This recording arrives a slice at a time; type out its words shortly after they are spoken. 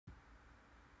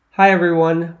Hi,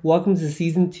 everyone. Welcome to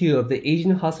season 2 of the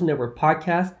Asian Hustle Network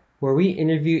podcast, where we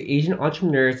interview Asian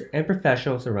entrepreneurs and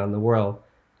professionals around the world.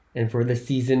 And for this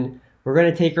season, we're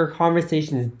going to take our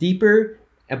conversations deeper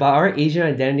about our Asian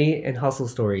identity and hustle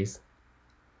stories.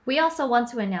 We also want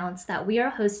to announce that we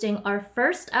are hosting our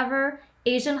first ever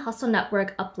Asian Hustle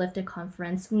Network Uplifted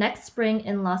Conference next spring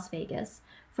in Las Vegas.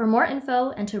 For more info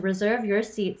and to reserve your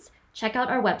seats, check out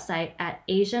our website at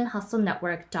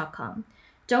asianhustlenetwork.com.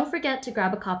 Don't forget to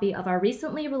grab a copy of our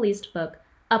recently released book,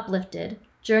 Uplifted: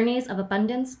 Journeys of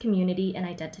Abundance, Community, and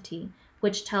Identity,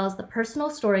 which tells the personal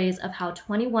stories of how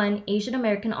 21 Asian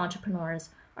American entrepreneurs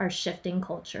are shifting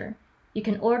culture. You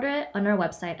can order it on our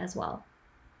website as well.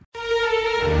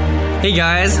 Hey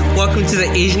guys, welcome to the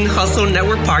Asian Hustle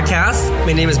Network podcast.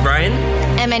 My name is Brian.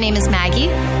 And my name is Maggie.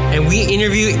 And we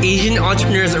interview Asian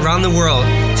entrepreneurs around the world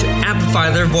to amplify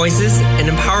their voices and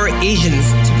empower Asians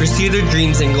to pursue their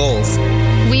dreams and goals.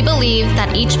 We believe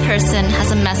that each person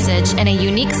has a message and a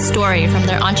unique story from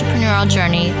their entrepreneurial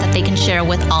journey that they can share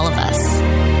with all of us.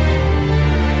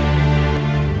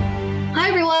 Hi,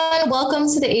 everyone. Welcome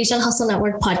to the Asian Hustle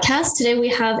Network podcast. Today, we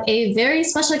have a very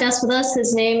special guest with us.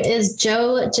 His name is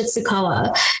Joe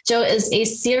Jitsukawa. Joe is a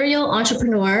serial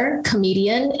entrepreneur,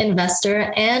 comedian,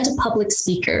 investor, and public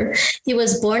speaker. He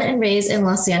was born and raised in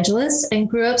Los Angeles and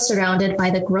grew up surrounded by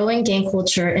the growing gang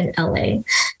culture in LA.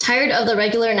 Tired of the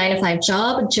regular 9-to-5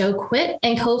 job, Joe quit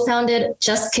and co-founded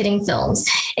Just Kidding Films,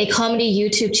 a comedy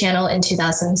YouTube channel in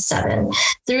 2007.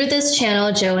 Through this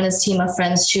channel, Joe and his team of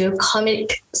friends shoot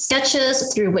comic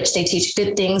sketches through which they teach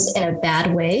good things in a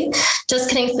bad way. Just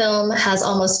Kidding Film has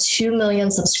almost 2 million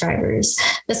subscribers.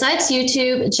 Besides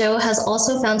YouTube, Joe has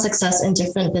also found success in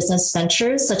different business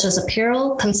ventures such as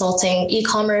apparel, consulting,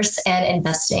 e-commerce, and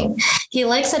investing. He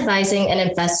likes advising and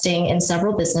investing in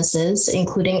several businesses,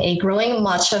 including a growing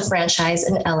matcha franchise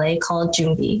in LA called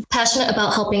Joombi. Passionate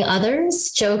about helping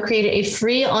others, Joe created a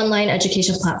free online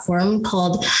education platform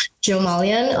called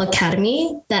Joomalian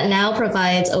Academy that now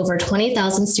provides over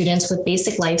 20,000 students with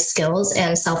basic life skills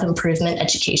and self-improvement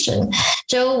education.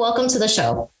 Joe, welcome to the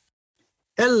show.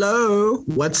 Hello.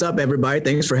 What's up, everybody?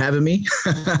 Thanks for having me.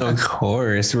 Of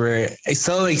course. We're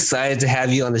so excited to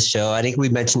have you on the show. I think we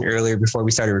mentioned earlier before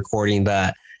we started recording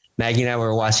that Maggie and I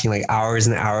were watching like hours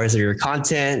and hours of your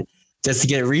content just to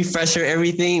get a refresher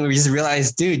everything. We just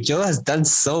realized, dude, Joe has done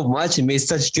so much and made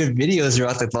such good videos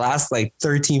throughout the last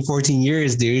 13, 14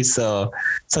 years, dude. So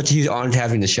such a huge honor to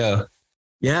have you on the show.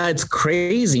 Yeah, it's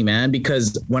crazy, man,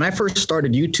 because when I first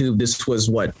started YouTube, this was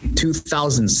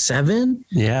 2007?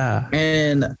 Yeah.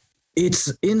 And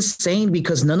it's insane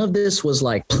because none of this was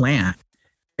planned.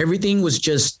 Everything was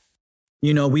just,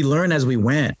 we learned as we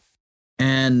went.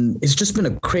 And it's just been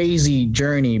a crazy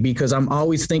journey because I'm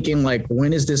always thinking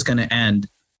when is this going to end?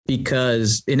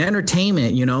 Because in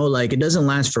entertainment, it doesn't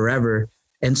last forever.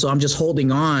 And so I'm just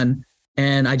holding on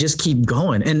and I just keep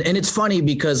going. And it's funny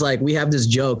because we have this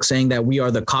joke saying that we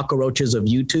are the cockroaches of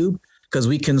YouTube because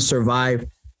we can survive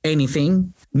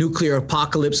anything, nuclear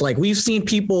apocalypse. We've seen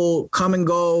people come and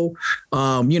go,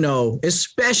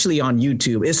 especially on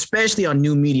YouTube, especially on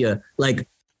new media.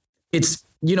 It's,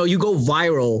 you go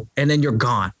viral and then you're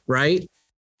gone, right?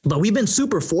 But we've been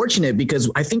super fortunate because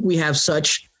I think we have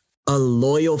such a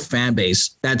loyal fan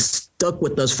base that's stuck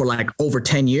with us for over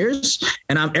 10 years.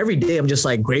 And every day I'm just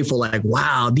grateful,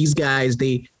 wow, these guys,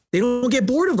 they don't get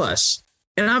bored of us.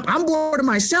 And I'm bored of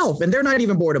myself and they're not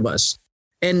even bored of us.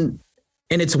 And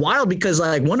it's wild because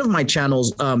one of my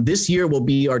channels this year will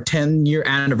be our 10-year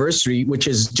anniversary, which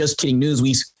is Just Kidding News.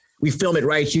 We film it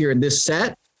right here in this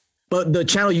set. But the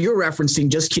channel you're referencing,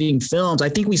 Just Kidding Films, I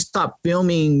think we stopped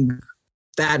filming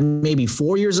that maybe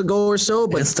 4 years ago or so.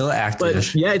 But it's still active.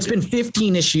 But yeah, it's been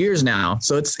 15-ish years now.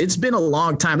 So it's been a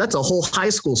long time. That's a whole high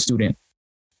school student.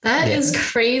 That is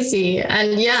crazy.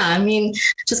 And yeah, I mean,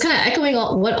 just kind of echoing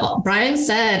what Brian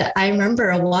said, I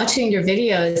remember watching your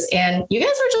videos and you guys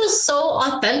were just so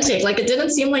authentic. It didn't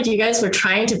seem like you guys were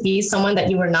trying to be someone that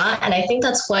you were not. And I think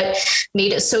that's what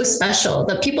made it so special.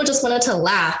 The people just wanted to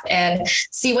laugh and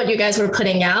see what you guys were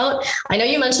putting out. I know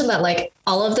you mentioned that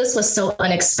all of this was so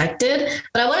unexpected,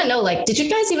 but I want to know, did you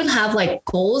guys even have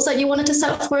goals that you wanted to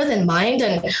set forth in mind?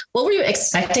 And what were you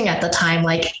expecting at the time?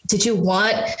 Did you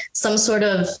want some sort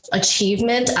of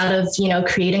achievement out of,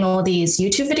 creating all these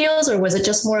YouTube videos? Or was it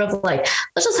just more of let's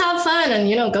just have fun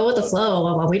and, go with the flow?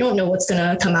 Well, we don't know what's going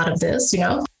to come out of this,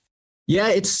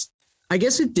 Yeah, I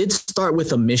guess it did start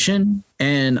with a mission.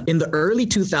 And in the early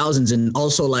 2000s and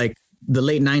also the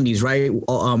late 90s, right?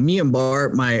 Me and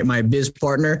Bart, my biz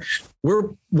partner,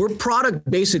 we're product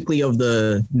basically of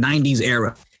the 90s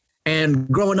era. And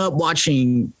growing up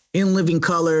watching In Living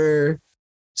Color,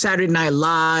 Saturday Night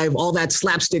Live, all that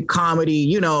slapstick comedy,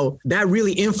 you know, that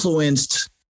really influenced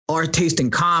our taste in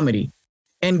comedy.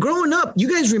 And growing up, you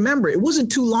guys remember, it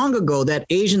wasn't too long ago that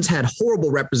Asians had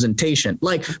horrible representation.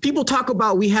 Like, people talk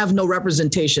about we have no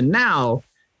representation now.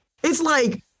 It's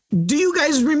like, do you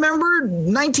guys remember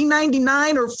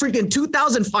 1999 or freaking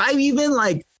 2005 even?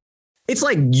 Like, it's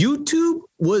like YouTube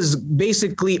was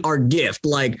basically our gift.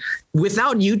 Like,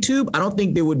 without YouTube, I don't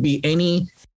think there would be any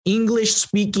English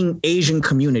speaking Asian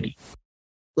community.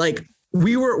 Like,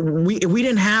 we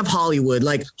didn't have Hollywood.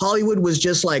 Like, Hollywood was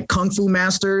just like kung fu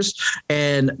masters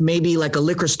and maybe like a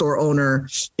liquor store owner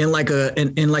in like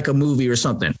a movie or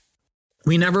something.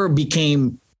 We never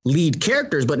became lead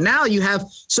characters, but now you have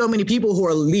so many people who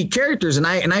are lead characters, and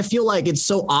I feel like it's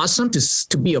so awesome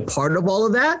to be a part of all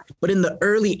of that. But in the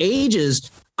early ages,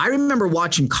 I remember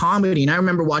watching comedy and I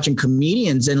remember watching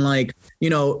comedians, and like, you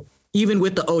know, even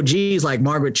with the OGs like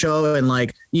Margaret Cho and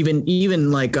like even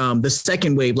like the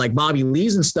second wave, like Bobby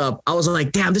Lee's and stuff, I was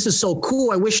like, damn, this is so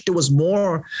cool. I wish there was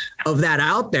more of that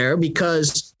out there,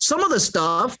 because some of the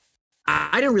stuff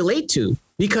I didn't relate to,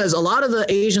 because a lot of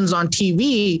the Asians on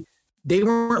TV, they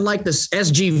weren't like the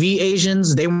SGV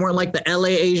Asians. They weren't like the LA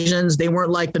Asians. They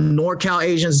weren't like the NorCal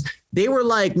Asians. They were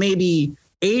like maybe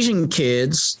Asian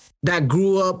kids that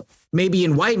grew up maybe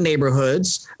in white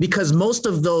neighborhoods, because most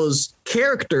of those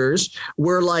characters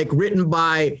were like written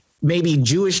by maybe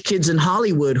Jewish kids in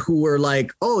Hollywood who were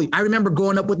like, oh, I remember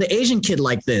growing up with the Asian kid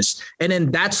like this. And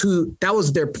then that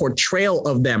was their portrayal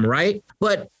of them, right?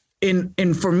 But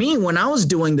and for me, when I was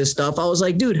doing this stuff, I was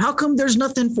like, dude, how come there's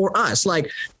nothing for us? Like,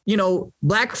 you know,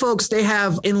 Black folks, they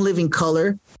have In Living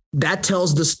Color that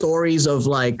tells the stories of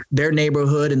like their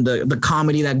neighborhood and the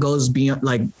comedy that goes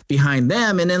behind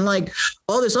them. And then like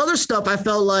all this other stuff, I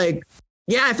felt like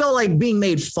being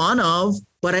made fun of,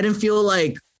 but I didn't feel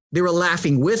like they were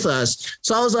laughing with us.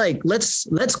 So I was like, let's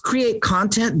create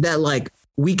content that like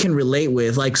we can relate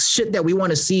with, like shit that we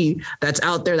want to see that's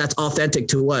out there, that's authentic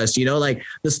to us, you know, like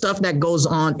the stuff that goes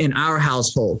on in our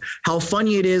household, how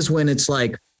funny it is when it's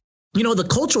like, you know, the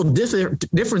cultural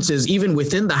differences, even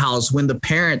within the house, when the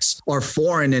parents are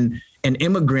foreign and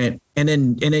immigrant, and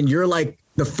then you're like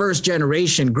the first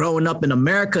generation growing up in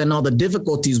America and all the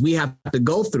difficulties we have to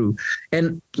go through.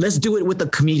 And let's do it with a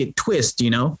comedic twist, you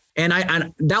know? And I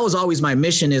that was always my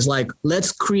mission, is like,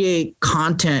 let's create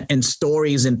content and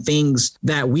stories and things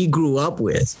that we grew up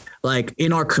with, like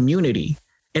in our community.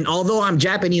 And although I'm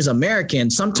Japanese American,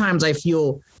 sometimes I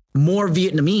feel more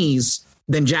Vietnamese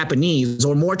than Japanese,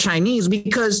 or more Chinese,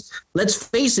 because let's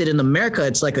face it, in America,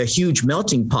 it's like a huge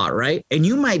melting pot, right? And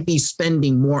you might be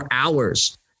spending more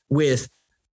hours with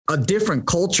a different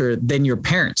culture than your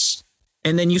parents.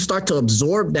 And then you start to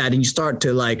absorb that, and you start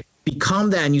to like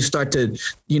become that, and you start to,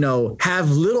 you know, have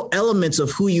little elements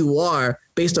of who you are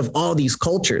based off all these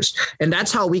cultures. And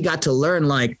that's how we got to learn,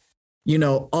 like, you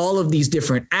know, all of these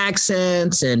different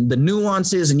accents and the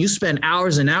nuances. And you spend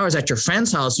hours and hours at your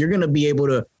friend's house, you're going to be able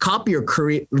to copy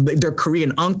their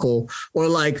Korean uncle, or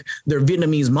like their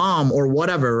Vietnamese mom, or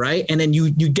whatever, right? And then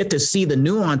you get to see the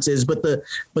nuances, but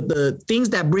the things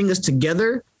that bring us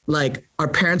together, like our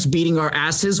parents beating our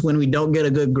asses when we don't get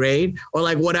a good grade, or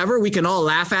like whatever, we can all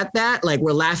laugh at that. Like,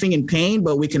 we're laughing in pain,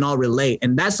 but we can all relate.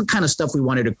 And that's the kind of stuff we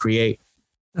wanted to create.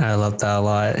 I love that a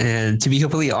lot. And to be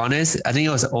completely honest, I think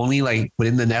it was only like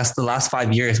within the last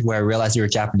 5 years where I realized you were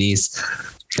Japanese,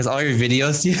 because all your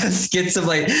videos, you have skits of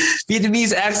like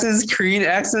Vietnamese accents, Korean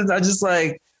accents. I'm just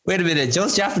like, wait a minute,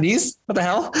 Joe's Japanese? What the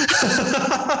hell?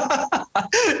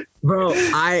 Bro,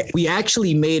 we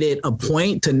actually made it a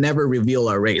point to never reveal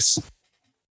our race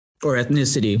or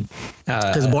ethnicity,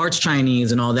 because Bart's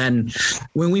Chinese and all that. And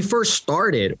when we first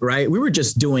started, right, we were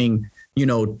just doing, you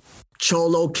know,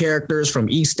 Cholo characters from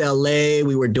East LA.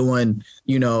 We were doing,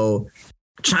 you know,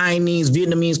 Chinese,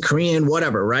 Vietnamese, Korean,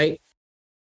 whatever, right?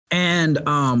 And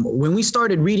when we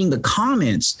started reading the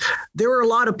comments, there were a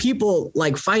lot of people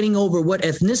like fighting over what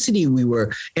ethnicity we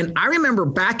were. And I remember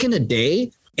back in the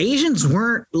day, Asians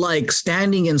weren't like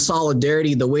standing in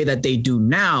solidarity the way that they do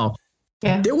now.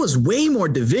 Yeah. There was way more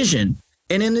division.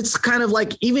 And then it's kind of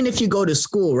like, even if you go to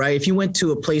school, right? If you went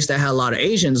to a place that had a lot of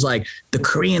Asians, like the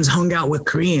Koreans hung out with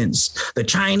Koreans, the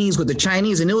Chinese with the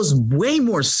Chinese, and it was way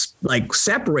more like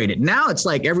separated. Now it's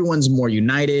like everyone's more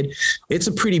united. It's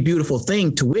a pretty beautiful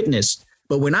thing to witness.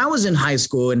 But when I was in high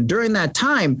school and during that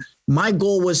time, my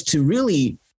goal was to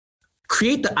really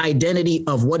create the identity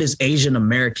of what is Asian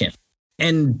American.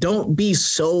 And don't be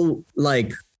so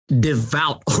like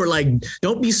devout, or like,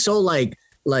 don't be so like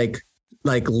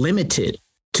limited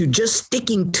to just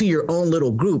sticking to your own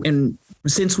little group. And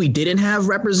since we didn't have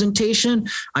representation,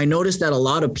 I noticed that a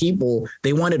lot of people,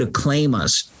 they wanted to claim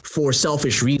us for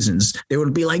selfish reasons. They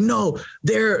would be like, no,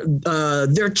 they're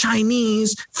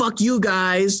Chinese. Fuck you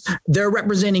guys. They're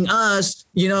representing us,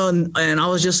 you know? And I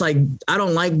was just like, I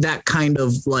don't like that kind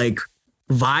of like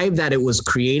vibe that it was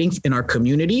creating in our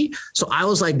community. So I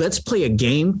was like, let's play a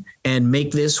game and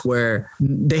make this where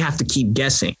they have to keep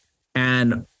guessing.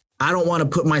 And I don't want to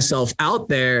put myself out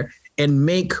there and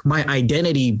make my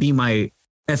identity be my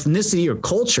ethnicity or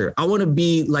culture. I want to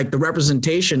be like the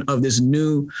representation of this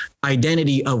new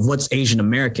identity of what's Asian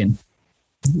American.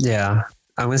 Yeah.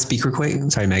 I'm going to speak real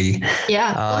quick. Sorry, Maggie.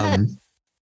 Yeah. Go ahead.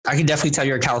 I can definitely tell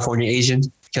you're a California Asian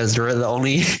because we're the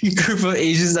only group of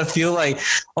Asians that feel like,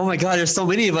 oh my God, there's so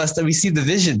many of us that we see the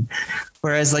vision.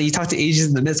 Whereas like you talk to Asians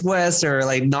in the Midwest or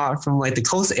like not from like the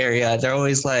coast area, they're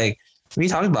always like, what are you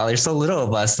talking about? There's so little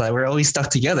of us. Like we're always stuck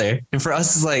together. And for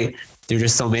us, it's like, dude,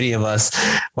 there's so many of us.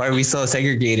 Why are we so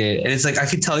segregated? And it's like, I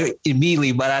could tell you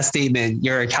immediately by that statement,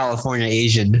 you're a California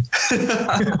Asian.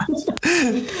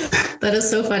 That is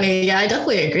so funny. Yeah, I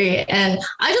definitely agree. And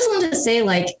I just wanted to say,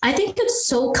 like, I think it's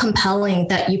so compelling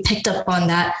that you picked up on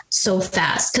that so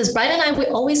fast. Because Brian and I, we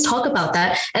always talk about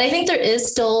that. And I think there is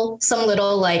still some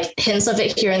little like hints of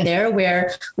it here and there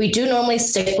where we do normally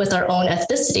stick with our own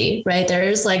ethnicity, right?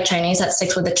 There's like Chinese that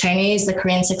sticks with the Chinese, the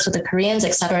Korean sticks with the Koreans,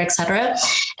 et cetera, et cetera.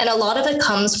 And a lot of it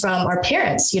comes from our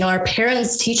parents. You know, our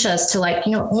parents teach us to like,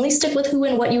 you know, only stick with who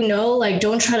and what you know, like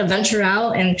don't try to venture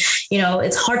out. And, you know,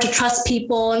 it's hard to trust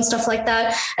people and stuff like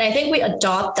that. And I think we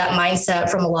adopt that mindset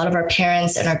from a lot of our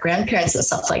parents and our grandparents and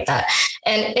stuff like that.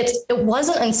 And it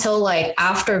wasn't until like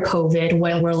after COVID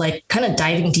when we're like kind of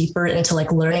diving deeper into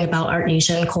like learning about our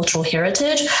Asian cultural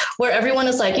heritage, where everyone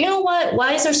is like, you know what,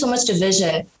 why is there so much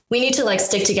division? We need to like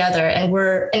stick together, and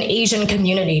we're an Asian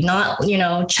community, not, you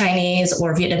know, Chinese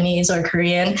or Vietnamese or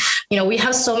Korean. You know, we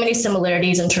have so many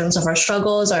similarities in terms of our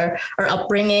struggles, our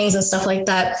upbringings and stuff like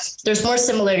that. There's more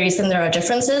similarities than there are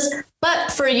differences.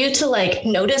 But for you to like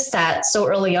notice that so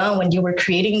early on when you were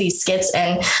creating these skits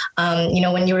and, you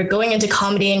know, when you were going into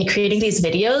comedy and creating these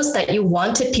videos, that you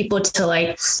wanted people to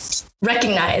like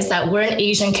recognize that we're an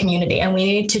Asian community and we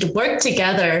need to work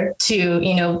together to,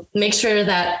 you know, make sure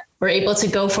that we're able to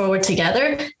go forward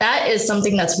together. That is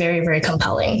something that's very, very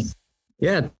compelling.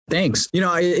 Yeah, thanks. You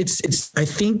know, it's I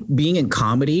think being in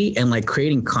comedy and like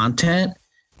creating content,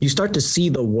 you start to see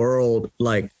the world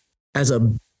like as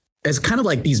kind of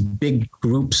like these big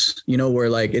groups, you know,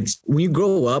 where like it's when you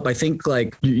grow up, I think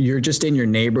like you're just in your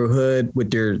neighborhood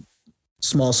with your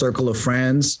small circle of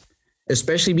friends,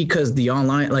 especially because the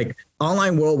online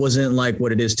world wasn't like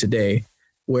what it is today,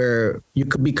 where you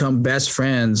could become best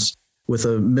friends with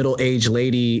a middle-aged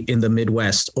lady in the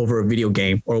Midwest over a video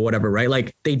game or whatever, right?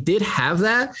 Like they did have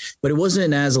that, but it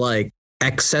wasn't as like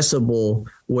accessible,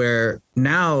 where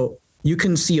now you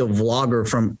can see a vlogger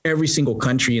from every single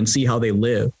country and see how they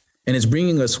live. And it's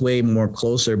bringing us way more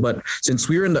closer. But since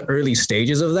we were in the early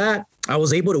stages of that, I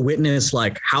was able to witness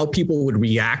like how people would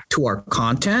react to our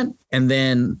content and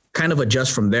then kind of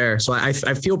adjust from there. So I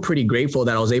feel pretty grateful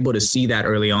that I was able to see that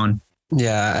early on.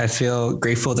 Yeah, I feel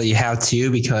grateful that you have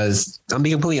too, because I'm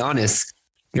being completely honest.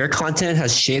 Your content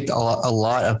has shaped a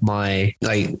lot of my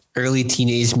like early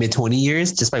teenage, mid 20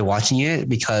 years just by watching it,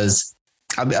 because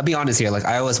I'll be honest here. Like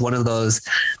I was one of those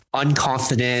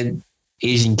unconfident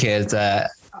Asian kids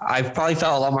that I probably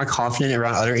felt a lot more confident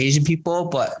around other Asian people.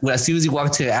 But as soon as you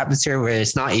walk to an atmosphere where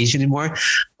it's not Asian anymore,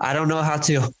 I don't know how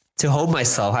to hold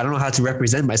myself. I don't know how to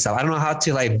represent myself. I don't know how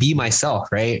to like be myself.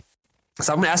 Right.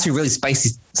 So I'm going to ask you a really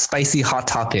spicy hot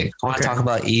topic. I want to talk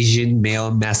about Asian male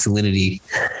masculinity.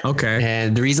 Okay.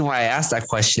 And the reason why I asked that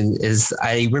question is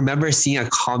I remember seeing a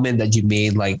comment that you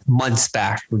made like months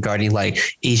back regarding like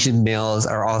Asian males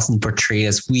are often portrayed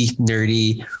as weak,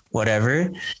 nerdy, whatever.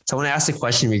 So I want to ask a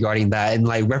question regarding that and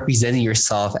like representing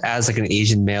yourself as like an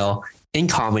Asian male in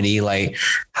comedy. Like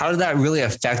how did that really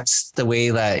affect the way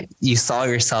that you saw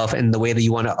yourself and the way that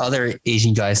you wanted other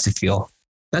Asian guys to feel?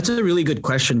 That's a really good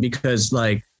question, because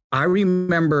like I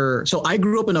remember, so I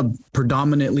grew up in a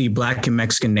predominantly Black and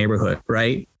Mexican neighborhood,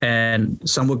 right? And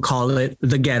some would call it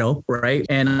the ghetto, right?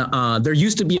 And there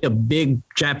used to be a big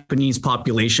Japanese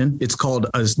population. It's called,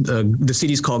 the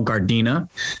city's called Gardena.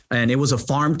 And it was a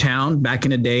farm town back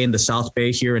in the day in the South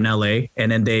Bay here in LA. And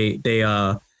then they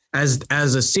as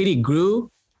the city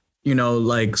grew, you know,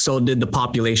 like so did the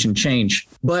population change.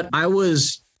 But I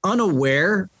was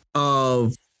unaware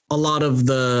of a lot of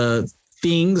the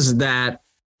things that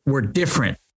were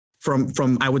different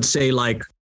from I would say like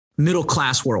middle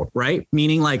class world, right?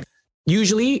 Meaning like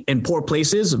usually in poor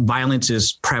places, violence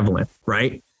is prevalent,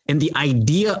 right? And the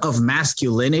idea of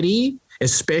masculinity,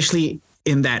 especially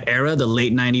in that era, the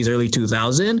late 90s, early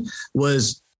 2000s,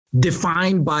 was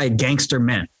defined by gangster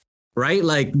men, right?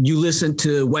 Like you listen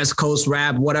to West Coast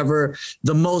rap, whatever,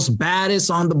 the most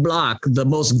baddest on the block, the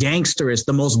most gangsterist,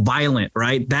 the most violent,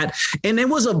 right? And it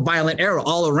was a violent era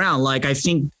all around. Like, I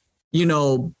think,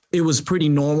 it was pretty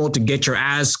normal to get your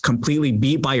ass completely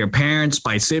beat by your parents,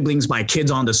 by siblings, by kids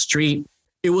on the street.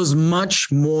 It was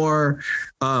much more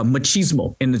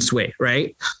machismo in its way,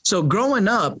 right? So growing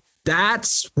up,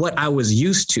 that's what I was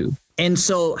used to. And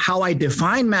so how I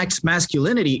define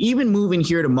masculinity, even moving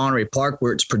here to Monterey Park,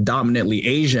 where it's predominantly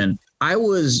Asian, I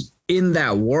was in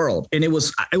that world. And it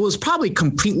was probably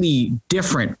completely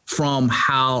different from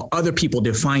how other people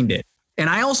defined it. And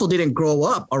I also didn't grow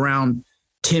up around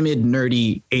timid,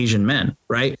 nerdy Asian men,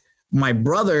 right? My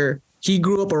brother, he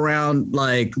grew up around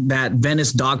like that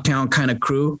Venice Dogtown kind of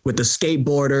crew with the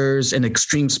skateboarders and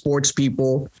extreme sports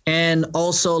people. And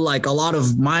also like a lot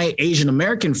of my Asian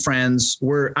American friends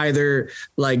were either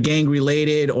like gang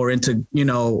related or into,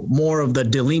 more of the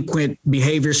delinquent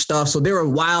behavior stuff. So they were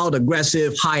wild,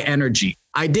 aggressive, high energy.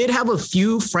 I did have a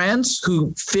few friends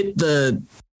who fit the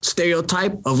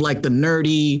stereotype of like the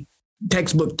nerdy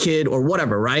textbook kid or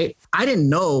whatever, right? I didn't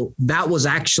know that was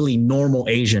actually normal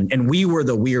Asian and we were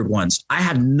the weird ones. I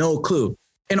had no clue.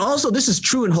 And also this is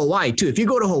true in Hawaii too. If you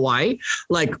go to Hawaii,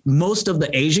 like most of the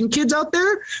Asian kids out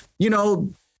there,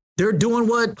 they're doing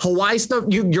what Hawaii stuff.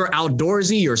 You're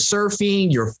outdoorsy, you're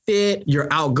surfing, you're fit, you're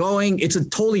outgoing. It's a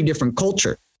totally different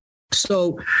culture.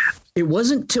 So it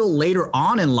wasn't till later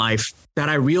on in life that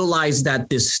I realized that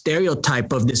this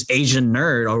stereotype of this Asian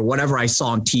nerd or whatever I saw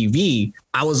on TV,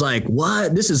 I was like,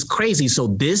 what? This is crazy. So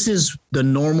this is the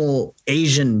normal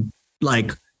Asian,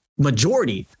 like,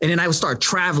 majority. And then I would start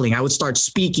traveling. I would start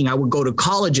speaking. I would go to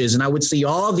colleges and I would see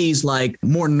all these like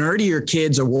more nerdier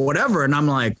kids or whatever. And I'm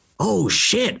like, oh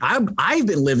shit, I've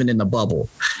been living in the bubble.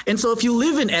 And so if you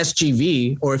live in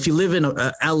SGV or if you live in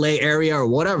a LA area or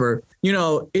whatever,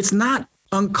 it's not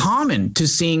uncommon to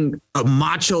seeing a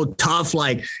macho, tough,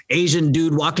 like Asian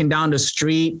dude walking down the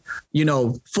street,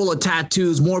 full of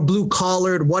tattoos, more blue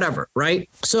collared, whatever. Right.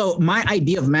 So my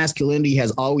idea of masculinity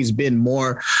has always been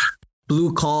more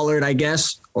blue collared, I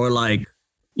guess, or like,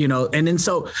 and then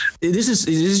so this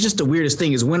is just the weirdest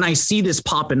thing is when I see this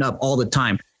popping up all the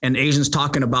time and Asians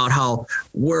talking about how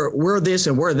we're this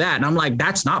and we're that. And I'm like,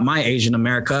 that's not my Asian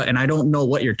America. And I don't know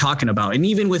what you're talking about. And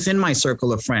even within my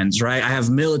circle of friends, right? I have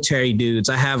military dudes.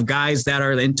 I have guys that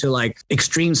are into like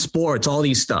extreme sports, all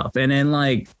these stuff. And then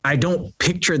like, I don't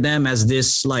picture them as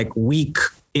this like weak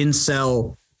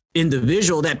incel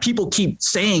individual that people keep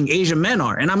saying Asian men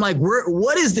are. And I'm like,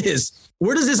 what is this?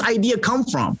 Where does this idea come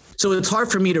from? So it's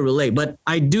hard for me to relate, but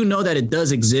I do know that it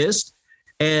does exist.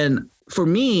 And for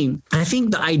me, I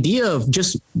think the idea of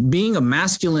just being a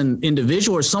masculine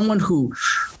individual or someone who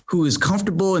is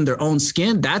comfortable in their own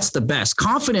skin, that's the best.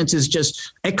 Confidence is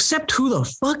just accept who the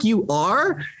fuck you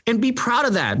are and be proud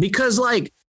of that. Because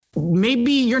like,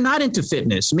 maybe you're not into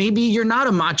fitness. Maybe you're not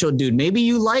a macho dude. Maybe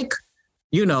you like,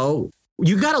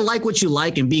 you got to like what you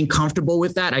like, and being comfortable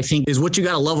with that, I think, is what you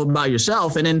got to love about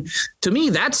yourself. And then to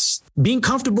me, that's being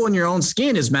comfortable in your own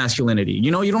skin is masculinity. You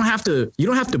don't have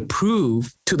to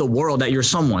prove to the world that you're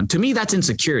someone. To me, that's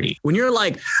insecurity. When you're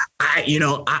like,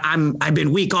 I've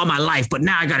been weak all my life, but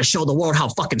now I got to show the world how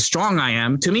fucking strong I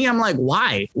am. To me, I'm like,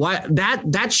 why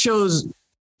that shows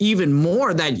even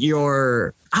more that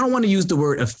I don't want to use the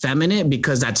word effeminate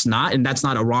because that's not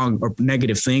a wrong or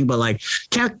negative thing, but like,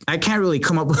 I can't really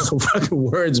come up with fucking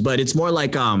words, but it's more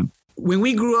like, when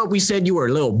we grew up, we said you were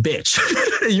a little bitch.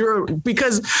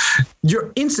 Because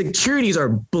your insecurities are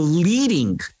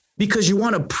bleeding because you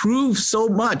want to prove so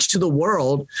much to the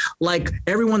world. Like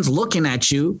everyone's looking at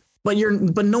you, but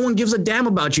no one gives a damn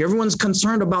about you. Everyone's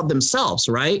concerned about themselves.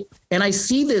 Right. And I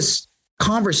see this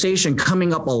conversation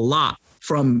coming up a lot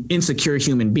from insecure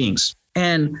human beings.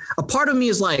 And a part of me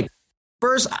is like,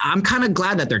 first, I'm kind of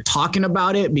glad that they're talking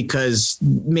about it because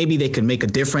maybe they can make a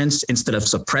difference instead of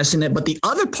suppressing it. But the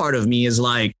other part of me is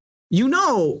like,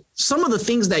 some of the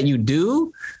things that you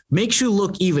do makes you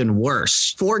look even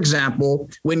worse. For example,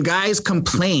 when guys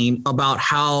complain about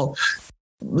how,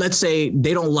 let's say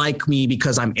they don't like me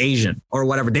because I'm Asian or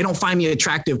whatever, they don't find me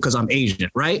attractive because I'm Asian,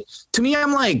 right? To me,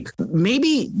 I'm like,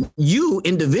 maybe you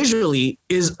individually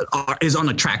is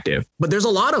unattractive, but there's a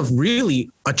lot of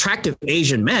really attractive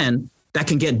Asian men that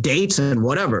can get dates and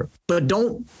whatever, but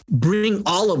don't bring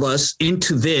all of us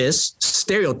into this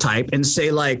stereotype and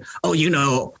say like, oh,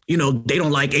 they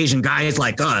don't like Asian guys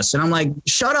like us. And I'm like,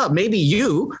 shut up, maybe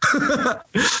you.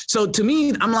 So to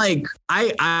me, I'm like,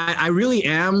 I really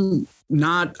am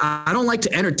I don't like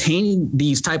to entertain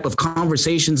these type of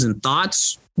conversations and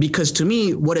thoughts, because to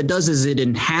me, what it does is it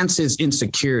enhances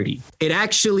insecurity. It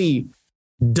actually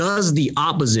does the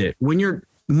opposite. When you're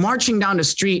marching down the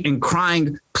street and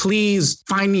crying, please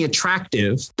find me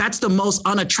attractive, that's the most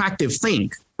unattractive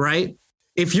thing, right?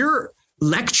 If you're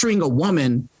lecturing a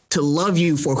woman to love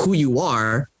you for who you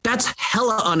are, that's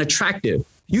hella unattractive.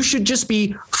 You should just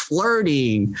be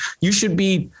flirting. You should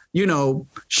be,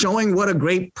 showing what a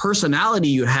great personality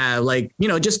you have. Like,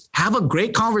 just have a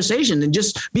great conversation and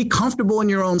just be comfortable in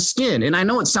your own skin. And I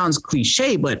know it sounds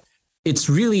cliche, but it's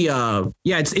really,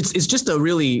 it's just a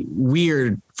really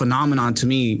weird phenomenon to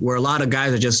me, where a lot of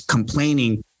guys are just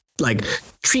complaining, like,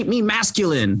 treat me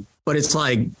masculine. But it's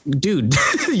like, dude,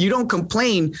 you don't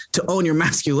complain to own your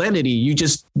masculinity.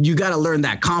 You got to learn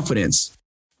that confidence.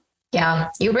 Yeah,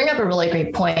 you bring up a really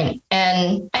great point.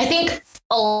 And I think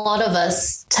a lot of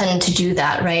us tend to do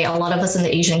that, right? A lot of us in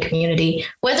the Asian community,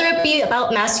 whether it be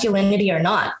about masculinity or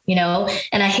not,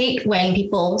 and I hate when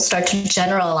people start to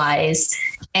generalize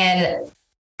and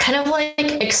kind of like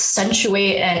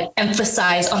accentuate and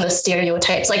emphasize on the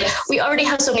stereotypes. Like, we already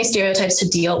have so many stereotypes to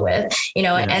deal with,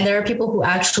 and there are people who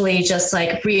actually just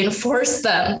like reinforce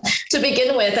them to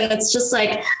begin with. And it's just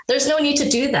like, there's no need to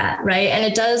do that. Right. And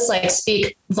it does like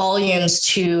speak volumes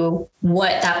to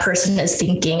what that person is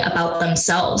thinking about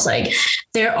themselves. Like,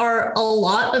 there are a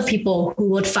lot of people who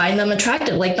would find them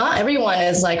attractive. Like, not everyone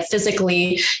is like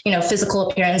physically, physical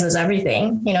appearance is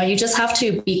everything. You just have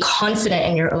to be confident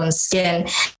in your own skin.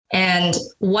 And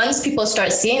once people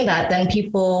start seeing that, then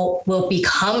people will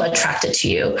become attracted to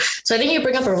you. So I think you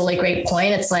bring up a really great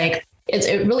point. It's like,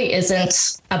 it really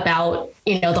isn't about,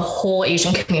 the whole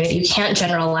Asian community. You can't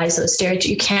generalize those stereotypes.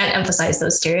 You can't emphasize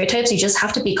those stereotypes. You just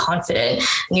have to be confident,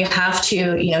 and you have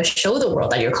to, show the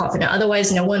world that you're confident.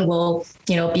 Otherwise, no one will,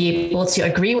 be able to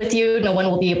agree with you. No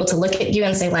one will be able to look at you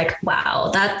and say like, wow,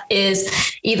 that is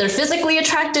either physically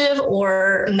attractive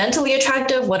or mentally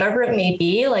attractive, whatever it may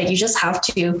be. Like, you just have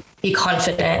to be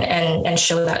confident and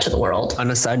show that to the world.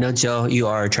 On a side note, Joe, you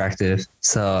are attractive.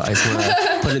 So I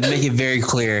just want to make it very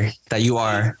clear that you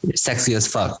are sexy as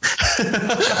fuck.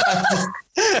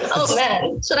 Oh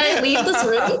man, should I leave this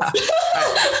room?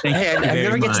 Hey, I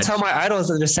never get to tell my idols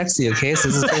that they're sexy. Okay, so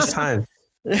this is the first time.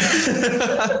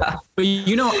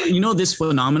 But this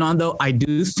phenomenon though, I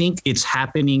do think it's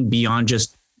happening beyond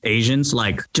just Asians,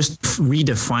 like just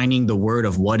redefining the word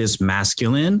of what is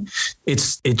masculine. It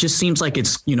just seems like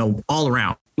it's, all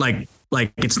around, like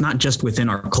it's not just within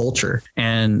our culture.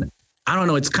 And I don't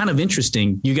know, it's kind of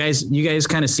interesting. You guys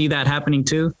kind of see that happening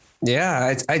too?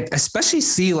 Yeah, I especially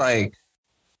see like,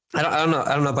 I don't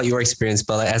know about your experience,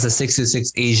 but like as a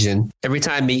 626 Asian, every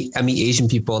time I meet Asian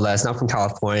people that's not from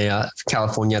California,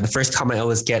 the first comment I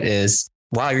always get is,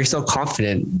 wow, you're so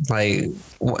confident. Like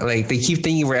they keep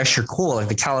thinking we're extra cool. Like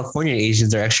the California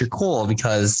Asians are extra cool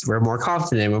because we're more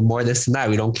confident. We're more this and that.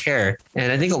 We don't care.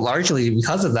 And I think largely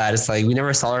because of that, it's like we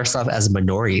never saw ourselves as a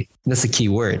minority. That's a key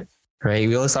word, right?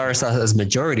 We always saw ourselves as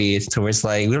majority. So it's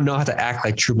like, we don't know how to act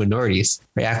like true minorities.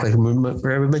 We act like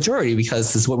we're a majority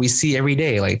because it's what we see every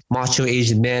day, like macho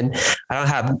Asian men.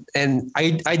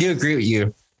 I do agree with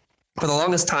you. For the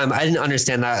longest time, I didn't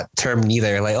understand that term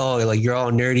neither. Like, oh, like you're all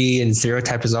nerdy and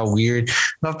stereotype is all weird. I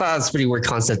thought that was a pretty weird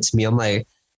concept to me. I'm like,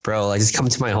 bro, like just come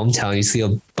to my hometown. You see a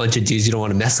bunch of dudes you don't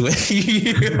want to mess with.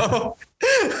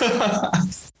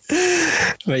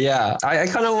 But yeah, I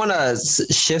kind of want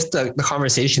to shift the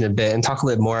conversation a bit and talk a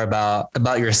little bit more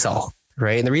about yourself.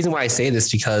 Right. And the reason why I say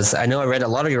this, because I know I read a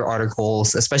lot of your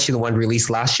articles, especially the one released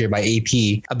last year by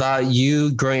AP, about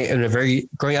you growing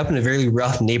up in a very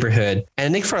rough neighborhood.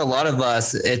 And I think for a lot of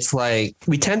us, it's like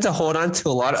we tend to hold on to a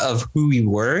lot of who we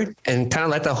were and kind of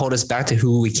let that hold us back to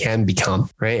who we can become.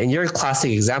 Right. And you're a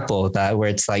classic example of that, where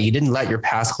it's like you didn't let your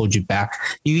past hold you back.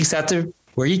 You accepted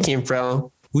where you came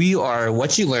from, who you are,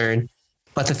 what you learned.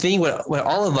 But the thing with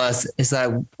all of us is that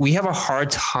we have a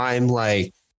hard time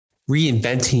like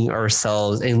reinventing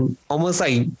ourselves and almost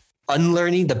like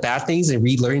unlearning the bad things and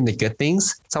relearning the good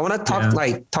things. So I want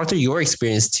to talk to your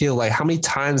experience too. Like, how many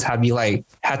times have you like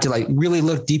had to like really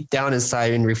look deep down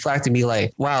inside and reflect and be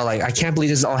like, wow, like I can't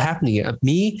believe this is all happening.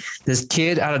 Me, this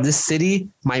kid out of this city,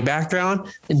 my background,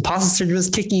 imposter syndrome is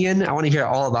kicking in. I want to hear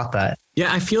all about that.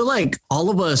 Yeah, I feel like all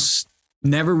of us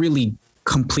never really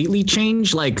completely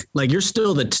change. Like you're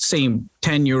still the same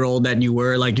 10-year-old that you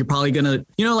were. Like you're probably gonna,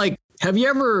 like, have you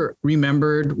ever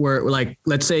remembered where, like,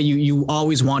 let's say you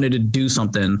always wanted to do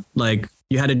something, like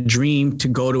you had a dream to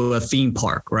go to a theme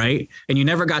park, right? And you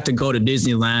never got to go to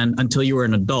Disneyland until you were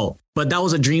an adult. But that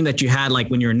was a dream that you had like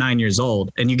when you were 9 years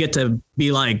old, and you get to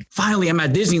be like, finally, I'm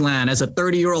at Disneyland as a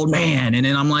 30-year-old man. And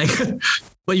then I'm like,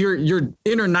 but your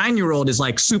inner 9-year-old is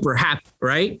like super happy,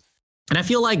 right? And I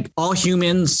feel like all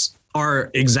humans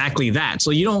are exactly that.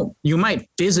 So you might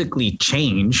physically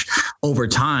change over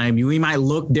time. You might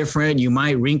look different. You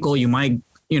might wrinkle. You might,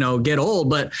 get old.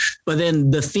 But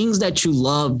then the things that you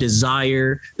love,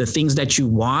 desire, the things that you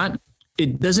want,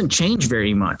 it doesn't change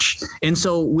very much. And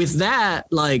so with that,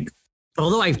 like,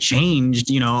 although I've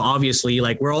changed, obviously,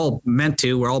 like we're all meant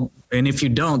to, and if you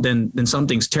don't, then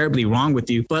something's terribly wrong with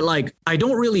you. But like, I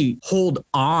don't really hold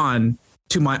on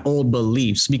to my old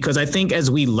beliefs, because I think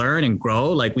as we learn and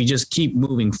grow, like we just keep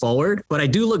moving forward. But I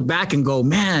do look back and go,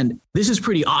 man, this is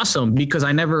pretty awesome, because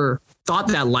I never thought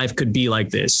that life could be like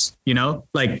this.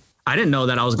 Like I didn't know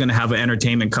that I was going to have an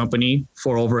entertainment company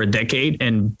for over a decade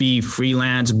and be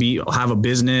freelance, have a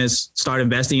business, start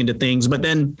investing into things. But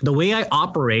then the way I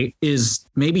operate is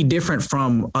maybe different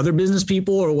from other business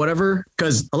people or whatever,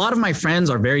 because a lot of my friends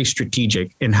are very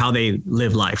strategic in how they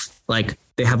live life. Like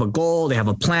they have a goal, they have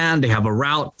a plan, they have a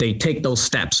route, they take those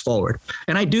steps forward.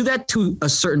 And I do that to a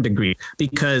certain degree,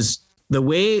 because the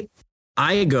way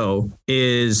I go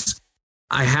is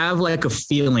I have like a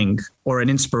feeling or an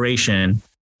inspiration,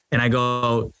 and I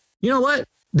go, you know what?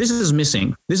 This is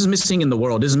missing. This is missing in the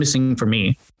world. This is missing for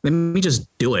me. Let me just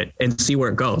do it and see where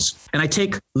it goes. And I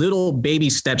take little baby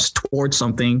steps towards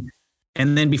something.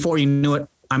 And then before you know it,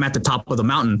 I'm at the top of the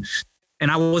mountain.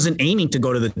 And I wasn't aiming to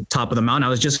go to the top of the mountain. I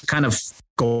was just kind of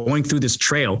going through this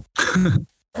trail.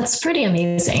 That's pretty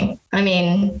amazing. I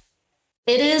mean,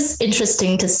 it is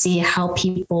interesting to see how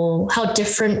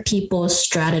different people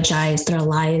strategize their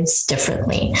lives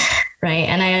differently, right?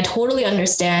 And I totally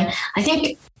understand. I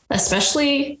think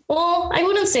especially, I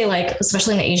wouldn't say like,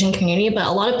 especially in the Asian community, but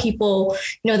a lot of people,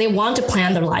 they want to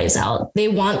plan their lives out. They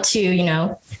want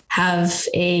to, have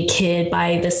a kid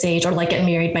by this age, or like get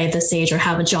married by this age, or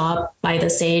have a job by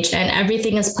this age, and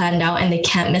everything is planned out and they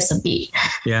can't miss a beat.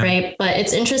 Yeah. Right. But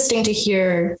it's interesting to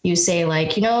hear you say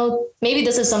like, maybe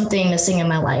this is something missing in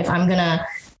my life. I'm going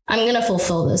to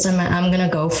fulfill this. I'm going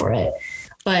to go for it.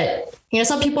 But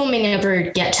some people may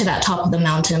never get to that top of the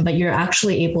mountain, but you're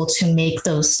actually able to make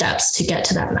those steps to get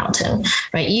to that mountain,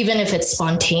 right? Even if it's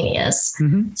spontaneous.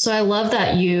 Mm-hmm. So I love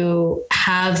that you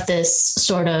have this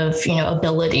sort of,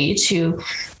 ability to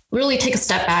really take a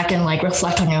step back and like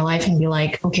reflect on your life and be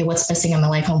like, okay, what's missing in my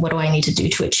life and what do I need to do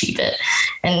to achieve it?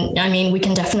 And I mean, we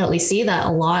can definitely see that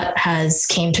a lot has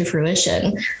came to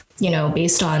fruition,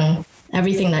 based on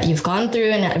everything that you've gone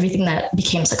through and everything that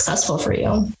became successful for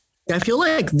you. I feel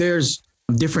like there's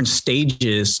different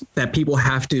stages that people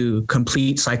have to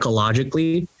complete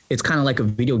psychologically. It's kind of like a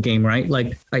video game, right?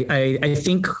 Like I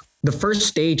think the first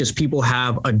stage is people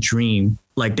have a dream.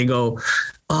 Like they go,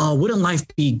 oh, wouldn't life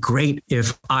be great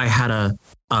if I had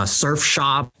a surf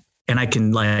shop and I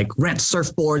can like rent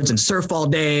surfboards and surf all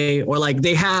day? Or like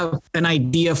they have an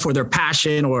idea for their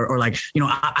passion, or like,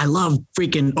 I love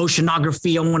freaking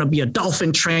oceanography. I want to be a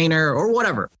dolphin trainer or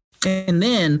whatever. And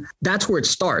then that's where it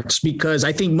starts, because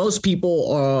I think most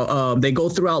people, they go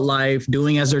throughout life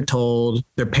doing as they're told.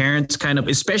 Their parents kind of,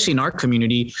 especially in our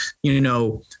community,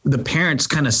 the parents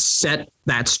kind of set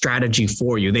that strategy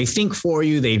for you. They think for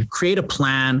you, they create a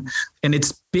plan. And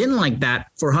it's been like that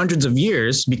for hundreds of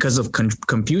years because of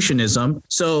Confucianism.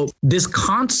 So this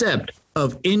concept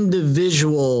of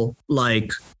individual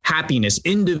like happiness,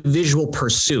 individual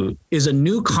pursuit is a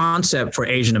new concept for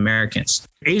Asian Americans,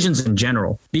 Asians in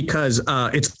general, because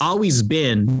it's always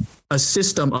been a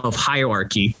system of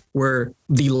hierarchy where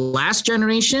the last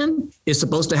generation is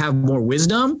supposed to have more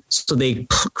wisdom. So they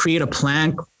create a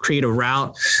plan, create a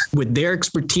route with their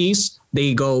expertise.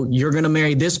 They go, you're going to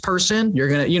marry this person. You're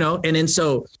going to, and then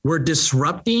so we're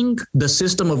disrupting the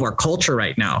system of our culture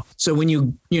right now. So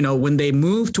when when they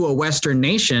move to a Western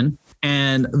nation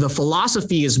and the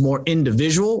philosophy is more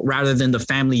individual rather than the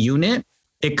family unit,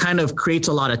 it kind of creates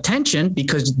a lot of tension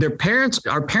because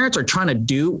our parents are trying to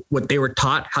do what they were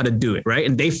taught how to do it, right?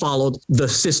 And they followed the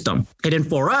system. And then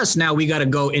for us, now we got to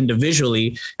go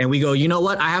individually and we go, you know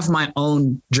what? I have my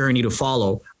own journey to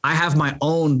follow. I have my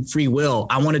own free will.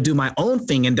 I want to do my own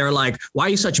thing. And they're like, why are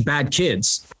you such bad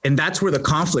kids? And that's where the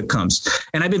conflict comes.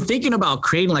 And I've been thinking about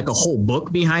creating like a whole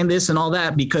book behind this and all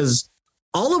that, because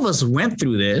all of us went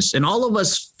through this and all of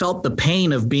us felt the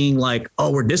pain of being like,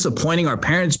 oh, we're disappointing our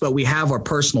parents, but we have our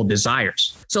personal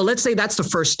desires. So let's say that's the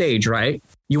first stage, right?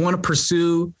 You want to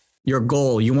pursue your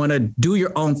goal. You want to do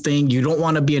your own thing. You don't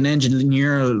want to be an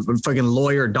engineer, a fucking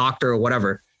lawyer, doctor, or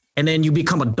whatever. And then you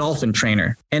become a dolphin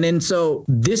trainer. And then so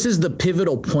this is the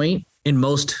pivotal point in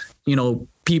most,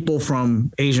 people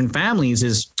from Asian families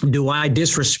is, do I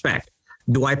disrespect?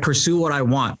 Do I pursue what I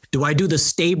want? Do I do the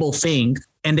stable thing?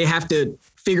 And they have to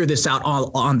figure this out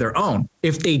all on their own.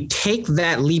 If they take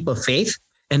that leap of faith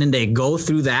and then they go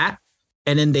through that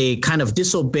and then they kind of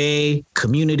disobey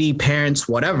community, parents,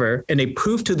 whatever, and they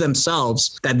prove to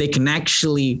themselves that they can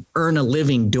actually earn a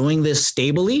living doing this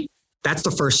stably, that's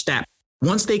the first step.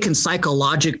 Once they can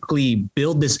psychologically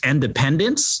build this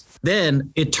independence,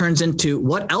 then it turns into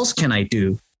what else can I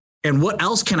do? And what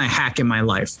else can I hack in my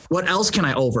life? What else can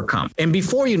I overcome? And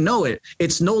before you know it,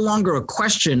 it's no longer a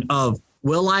question of,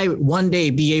 will I one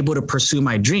day be able to pursue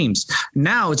my dreams?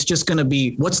 Now it's just going to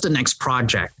be, what's the next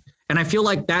project? And I feel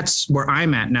like that's where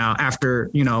I'm at now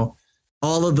after,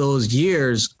 all of those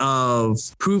years of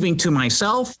proving to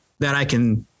myself that I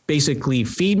can basically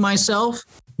feed myself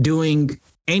doing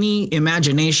any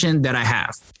imagination that I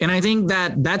have. And I think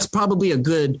that that's probably a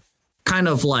good kind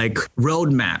of like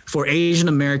roadmap for Asian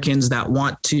Americans that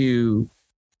want to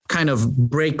kind of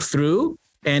break through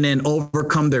and then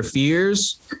overcome their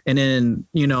fears and then,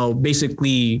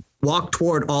 basically walk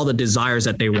toward all the desires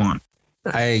that they want.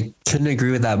 I couldn't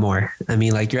agree with that more. I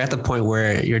mean, like you're at the point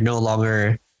where you're no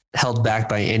longer held back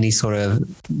by any sort of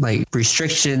like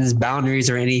restrictions, boundaries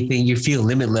or anything. You feel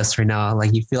limitless right now.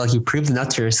 Like you feel like you proved enough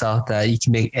to yourself that you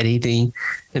can make anything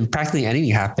and practically anything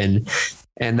happen.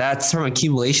 And that's from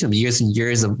accumulation of years and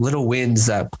years of little wins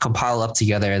that compile up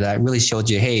together that really showed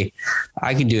you, hey,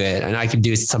 I can do it and I can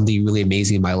do something really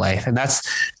amazing in my life. And that's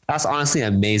honestly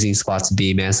an amazing spot to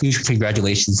be, man. So huge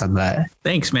congratulations on that.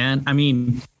 Thanks, man. I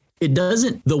mean,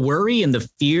 the worry and the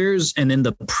fears and then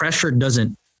the pressure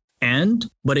doesn't end,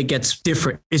 but it gets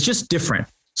different. It's just different.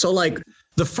 So like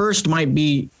the first might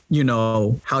be,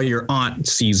 how your aunt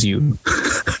sees you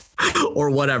or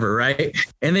whatever, right?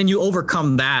 And then you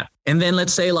overcome that. And then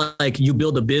let's say like you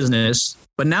build a business,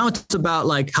 but now it's about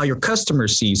like how your customer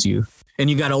sees you and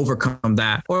you got to overcome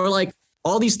that. Or like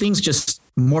all these things just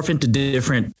morph into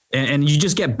different and you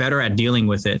just get better at dealing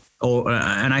with it.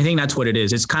 And I think that's what it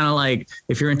is. It's kind of like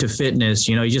if you're into fitness,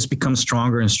 you just become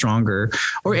stronger and stronger,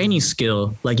 or any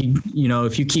skill. Like,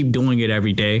 if you keep doing it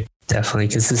every day. Definitely.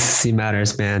 Consistency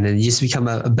matters, man. And you just become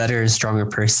a better and stronger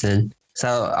person.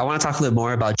 So I want to talk a little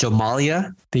more about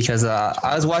Jomalia because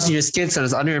I was watching your skits and I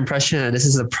was under impression that this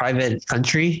is a private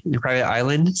country, a private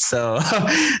island. So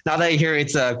now that I hear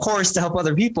it's a course to help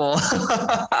other people,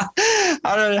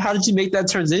 how did you make that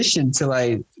transition to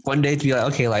like one day to be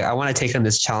like, okay, like I want to take on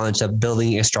this challenge of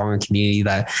building a stronger community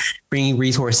that bringing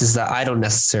resources that I don't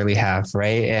necessarily have,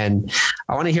 right? And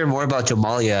I want to hear more about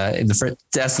Jomalia in the first,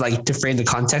 just like to frame the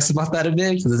context about that a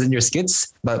bit because it's in your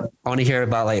skits. But I want to hear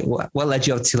about like what led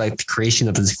you up to like the creation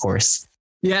of this course.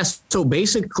 Yes. So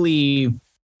basically,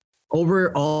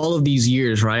 over all of these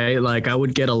years, right? Like I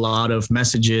would get a lot of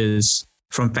messages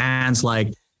from fans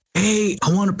like, hey,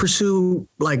 I want to pursue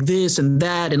like this and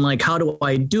that. And like, how do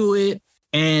I do it?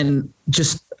 And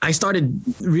I started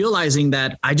realizing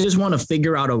that I just want to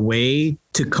figure out a way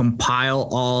to compile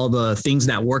all the things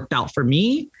that worked out for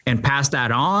me and pass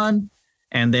that on.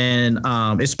 And then,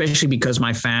 especially because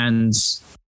my fans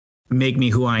make me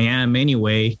who I am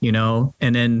anyway, and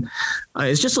then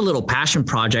it's just a little passion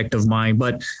project of mine,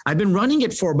 but I've been running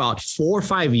it for about 4 or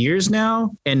 5 years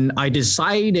now. And I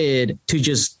decided to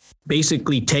just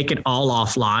basically take it all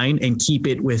offline and keep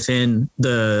it within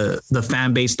the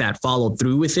fan base that followed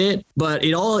through with it. But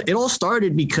it all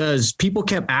started because people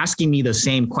kept asking me the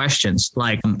same questions.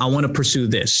 Like, I want to pursue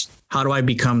this. How do I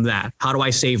become that? How do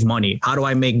I save money? How do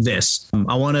I make this?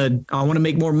 I want to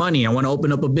make more money. I want to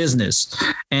open up a business.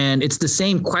 And it's the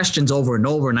same questions over and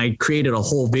over. And I created a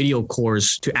whole video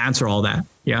course to answer all that.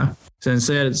 Yeah. So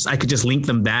instead, I could just link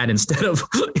them that instead of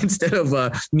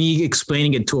me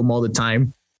explaining it to them all the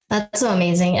time. That's so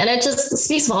amazing. And it just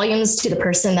speaks volumes to the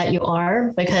person that you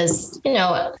are, because,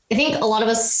 I think a lot of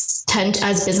us tend to,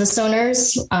 as business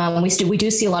owners, we do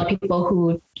see a lot of people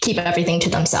who keep everything to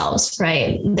themselves,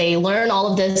 right? They learn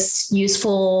all of this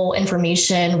useful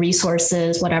information,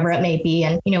 resources, whatever it may be.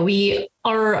 And, we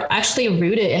are actually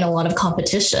rooted in a lot of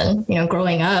competition.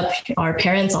 Growing up, our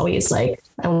parents always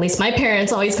at least my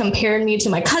parents always compared me to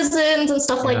my cousins and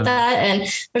stuff like that. And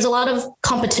there's a lot of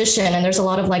competition and there's a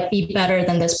lot of be better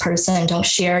than this person. Don't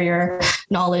share your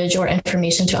knowledge or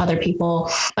information to other people.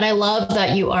 But I love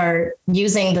that you are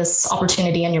using this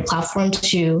opportunity and your platform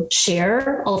to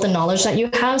share all of the knowledge that you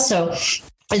have. So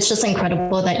it's just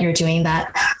incredible that you're doing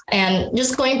that. And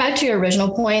just going back to your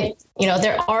original point,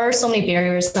 there are so many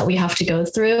barriers that we have to go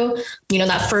through.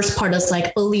 That first part is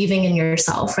believing in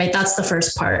yourself, right? That's the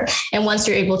first part. And once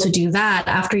you're able to do that,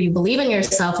 after you believe in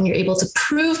yourself and you're able to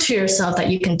prove to yourself that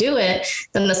you can do it,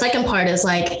 then the second part is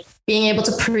being able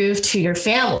to prove to your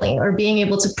family or being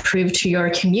able to prove to your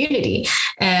community.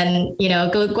 And,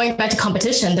 going back to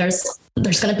competition, there's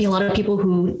going to be a lot of people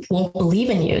who won't believe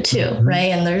in you too,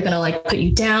 right? And they're going to like put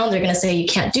you down. They're going to say you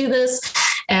can't do this.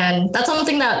 And that's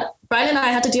something that Brian and I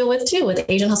had to deal with too with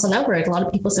Asian Hustle Network. A lot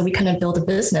of people said we couldn't build a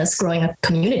business growing a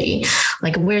community.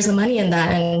 Like, where's the money in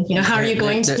that? And, how are you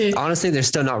going to... Honestly, they're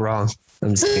still not wrong.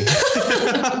 I'm just kidding.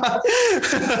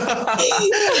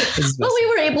 But we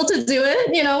were able to do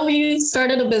it. We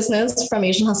started a business from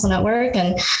Asian Hustle Network,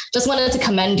 and just wanted to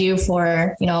commend you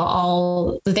for,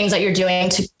 all the things that you're doing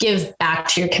to give back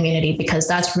to your community, because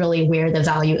that's really where the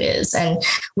value is, and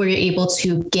where you're able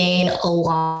to gain a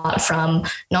lot from,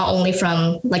 not only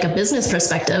from like a business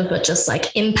perspective, but just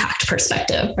like impact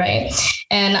perspective. Right.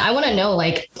 And I want to know,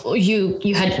 like, you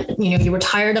had, you were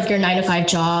tired of your 9-to-5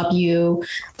 job.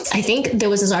 I think there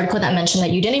was this article that mentioned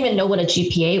that you didn't even know what a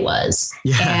GPA was.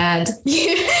 Yeah. And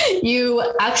you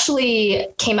actually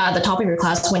came out at the top of your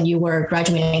class when you were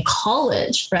graduating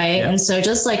college, right? Yeah. And so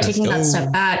just like taking that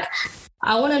step back,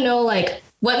 I want to know, like,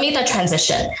 what made that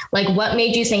transition? Like, what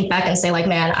made you think back and say, like,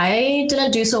 man, I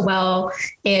didn't do so well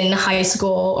in high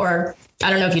school, or I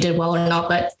don't know if you did well or not,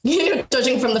 but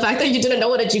judging from the fact that you didn't know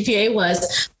what a GPA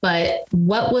was, but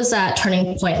what was that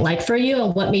turning point like for you,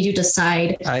 and what made you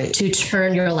decide to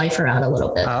turn your life around a little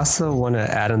bit? I also want to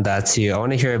add on that too. I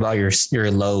want to hear about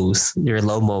your lows, your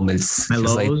low moments.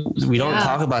 Like, we don't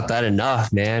talk about that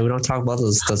enough, man. We don't talk about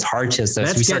those hardships.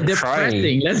 Let's get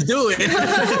depressing. Let's do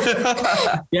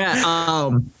it.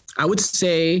 Yeah. I would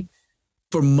say,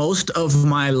 for most of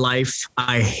my life,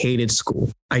 I hated school.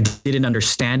 I didn't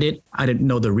understand it. I didn't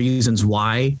know the reasons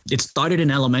why. It started in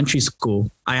elementary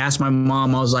school. I asked my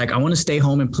mom, I was like, I want to stay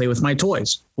home and play with my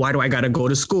toys. Why do I got to go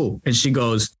to school? And she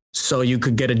goes, so you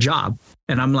could get a job.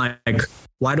 And I'm like,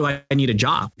 why do I need a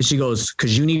job? And she goes,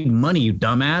 because you need money, you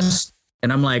dumbass.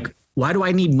 And I'm like, why do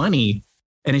I need money?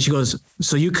 And then she goes,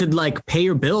 so you could like pay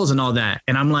your bills and all that.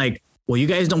 And I'm like, well, you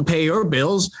guys don't pay your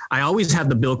bills. I always have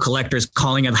the bill collectors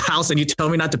calling at the house, and you tell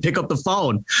me not to pick up the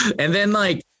phone. And then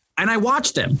and I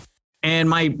watch them, and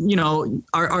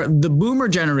the boomer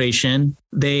generation,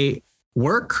 they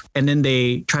work and then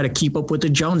they try to keep up with the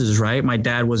Joneses, right? My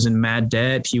dad was in mad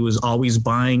debt. He was always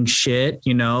buying shit,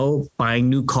 buying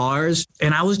new cars.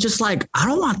 And I was just like, I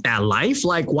don't want that life.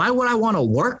 Like, why would I want to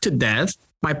work to death?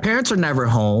 My parents are never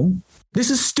home. This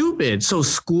is stupid. So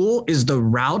school is the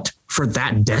route for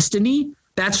that destiny?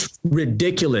 That's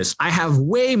ridiculous. I have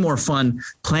way more fun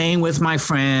playing with my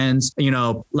friends.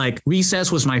 Like recess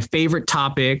was my favorite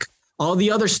topic. All the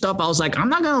other stuff, I was like, I'm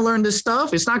not going to learn this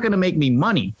stuff. It's not going to make me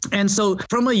money. And so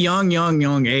from a young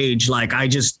age, like I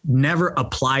just never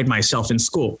applied myself in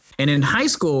school. And in high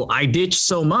school, I ditched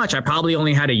so much. I probably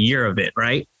only had a year of it,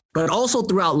 right? But also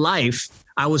throughout life,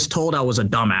 I was told I was a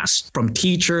dumbass from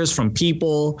teachers, from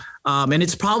people. And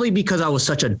it's probably because I was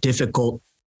such a difficult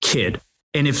kid.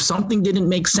 And if something didn't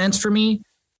make sense for me,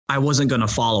 I wasn't going to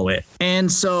follow it.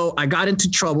 And so I got into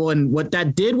trouble. And what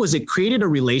that did was it created a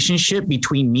relationship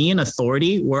between me and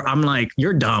authority where I'm like,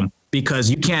 you're dumb because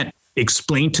you can't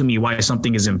explain to me why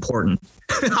something is important.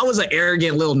 I was an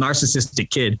arrogant little narcissistic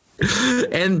kid.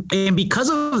 And because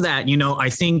of that, I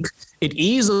think it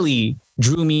easily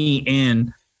drew me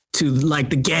in to like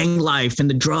the gang life and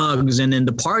the drugs and then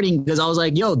the partying, because I was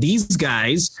like, yo, these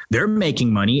guys, they're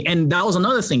making money. And that was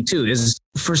another thing too, is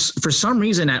for some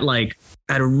reason at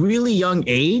a really young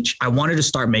age, I wanted to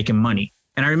start making money.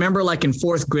 And I remember like in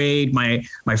fourth grade, my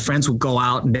friends would go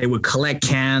out and they would collect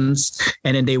cans,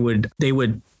 and then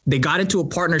they got into a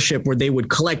partnership where they would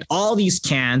collect all these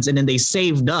cans and then they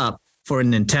saved up for a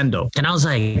Nintendo. And I was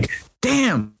like,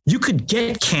 damn, you could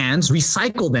get cans,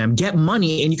 recycle them, get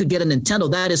money, and you could get a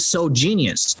Nintendo. That is so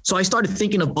genius. So I started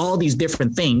thinking of all these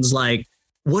different things. Like,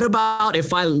 what about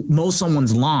if I mow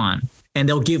someone's lawn and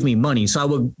they'll give me money? So I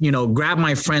would, grab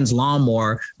my friend's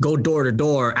lawnmower, go door to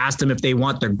door, ask them if they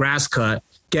want their grass cut,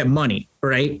 get money,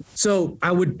 right? So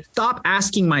I would stop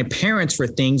asking my parents for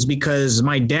things because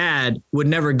my dad would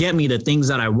never get me the things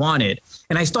that I wanted.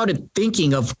 And I started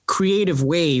thinking of creative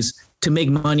ways to make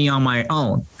money on my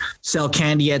own, sell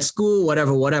candy at school,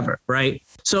 whatever, right?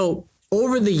 So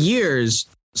over the years,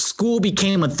 school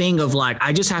became a thing of like,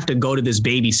 I just have to go to this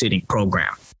babysitting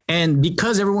program. And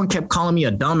because everyone kept calling me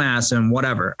a dumbass and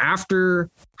whatever,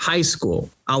 after high school,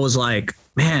 I was like,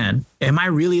 man, am I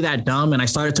really that dumb? And I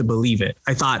started to believe it.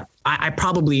 I thought I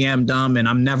probably am dumb and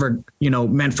I'm never,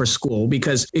 meant for school,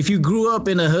 because if you grew up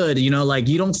in a hood, you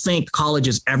don't think college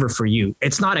is ever for you.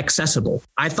 It's not accessible.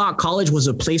 I thought college was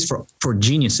a place for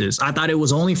geniuses. I thought it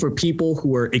was only for people who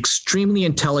were extremely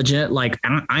intelligent, like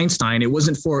Einstein. It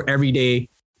wasn't for everyday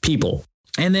people.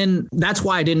 And then that's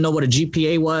why I didn't know what a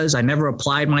GPA was. I never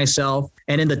applied myself.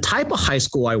 And in the type of high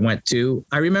school I went to,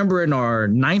 I remember in our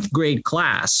 9th grade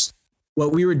class,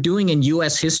 what we were doing in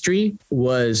US history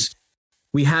was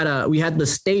we had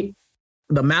the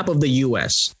map of the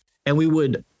US, and we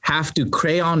would have to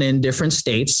crayon in different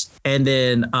states and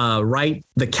then write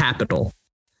the capital.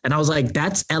 And I was like,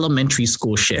 that's elementary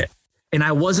school shit. And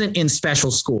I wasn't in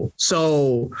special school.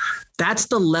 So that's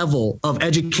the level of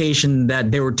education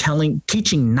that they were teaching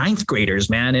 9th graders,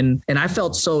 man. And I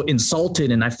felt so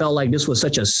insulted, and I felt like this was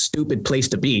such a stupid place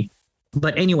to be.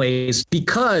 But anyways,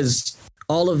 because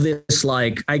all of this,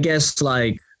 like, I guess,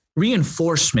 like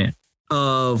reinforcement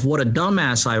of what a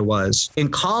dumbass I was in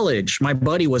college, my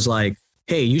buddy was like,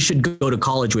 hey, you should go to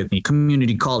college with me,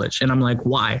 community college. And I'm like,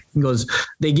 why? He goes,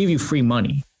 they give you free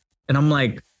money. And I'm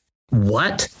like,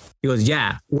 what? He goes,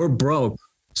 yeah, we're broke,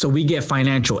 so we get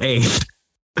financial aid.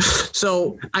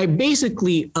 So I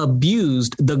basically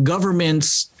abused the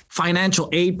government's financial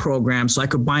aid program so I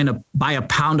could buy a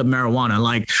pound of marijuana.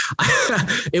 Like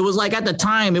it was like, at the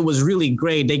time, it was really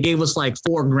great. They gave us like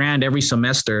 $4,000 every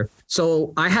semester.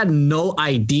 So I had no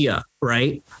idea,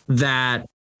 right, that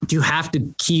you have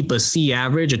to keep a C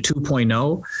average, a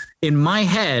 2.0. In my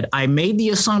head, I made the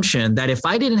assumption that if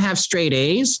I didn't have straight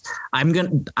A's, I'm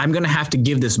gonna have to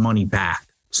give this money back.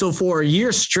 So for a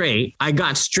year straight, I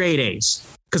got straight A's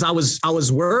because I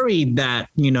was worried that,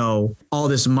 you know, all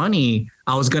this money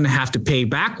I was gonna have to pay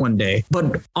back one day.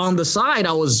 But on the side,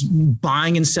 I was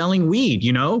buying and selling weed,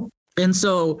 you know. And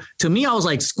so to me, I was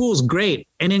like, school's great.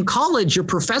 And in college, your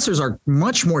professors are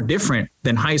much more different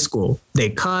than high school. They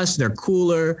cuss, they're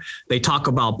cooler, they talk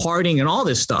about partying and all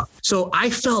this stuff. So I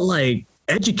felt like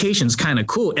education's kind of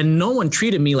cool, and no one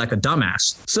treated me like a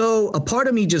dumbass. So a part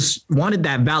of me just wanted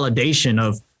that validation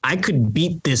of I could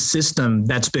beat this system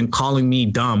that's been calling me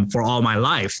dumb for all my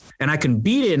life, and I can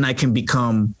beat it, and I can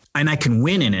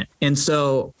win in it. And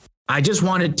so I just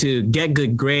wanted to get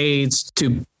good grades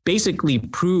to basically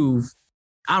prove,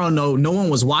 I don't know, no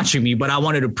one was watching me, but I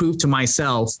wanted to prove to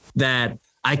myself that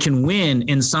I can win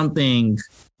in something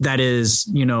that is,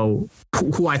 you know,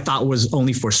 who I thought was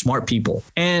only for smart people.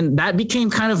 And that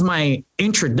became kind of my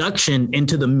introduction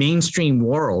into the mainstream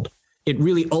world. It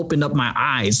really opened up my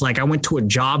eyes. Like I went to a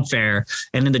job fair,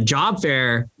 and in the job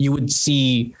fair, you would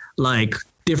see like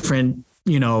different,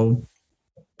 you know,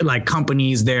 like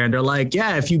companies there, and they're like,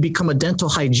 yeah, if you become a dental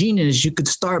hygienist, you could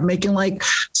start making like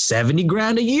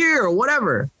 $70,000 a year or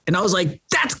whatever. And I was like,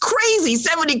 that's crazy.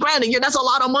 $70,000 a year. That's a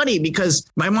lot of money, because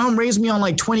my mom raised me on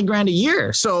like $20,000 a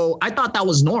year. So I thought that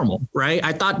was normal, right?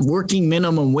 I thought working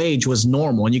minimum wage was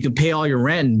normal, and you could pay all your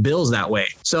rent and bills that way.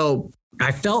 So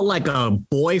I felt like a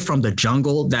boy from the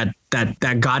jungle that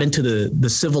got into the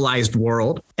civilized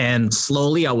world. And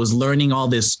slowly I was learning all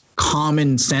this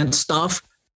common sense stuff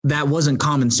that wasn't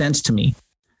common sense to me.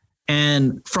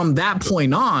 And from that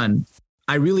point on,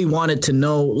 I really wanted to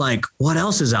know, like, what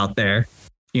else is out there,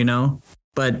 you know?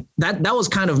 But that was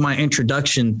kind of my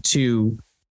introduction to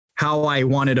how I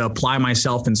wanted to apply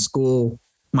myself in school,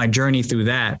 my journey through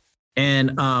that.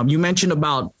 And you mentioned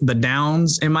about the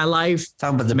downs in my life.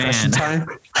 Talking about depression time.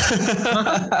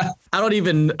 I don't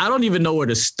even know where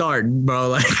to start, bro.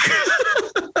 Like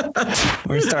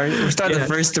we're starting the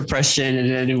first depression,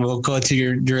 and then we'll go to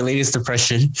your latest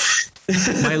depression.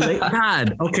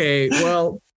 God. Okay.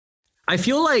 Well, I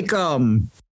feel like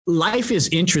life is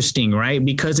interesting, right?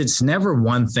 Because it's never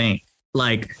one thing.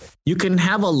 Like you can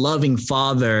have a loving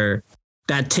father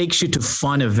that takes you to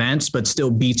fun events, but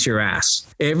still beats your ass.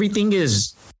 Everything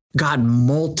is got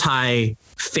multi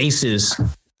faces.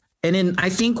 And then I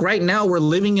think right now we're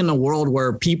living in a world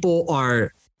where people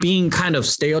are being kind of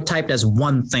stereotyped as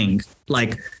one thing.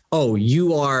 Like, oh,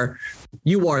 you are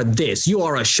this, you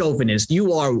are a chauvinist,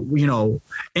 you are, you know,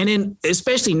 and then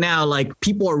especially now, like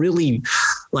people are really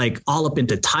like all up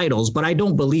into titles, but I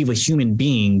don't believe a human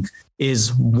being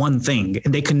is one thing,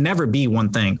 and they can never be one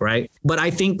thing. Right. But I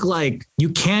think like you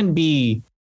can be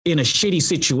in a shitty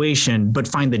situation, but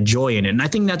find the joy in it. And I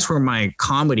think that's where my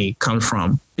comedy comes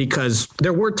from, because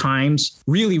there were times,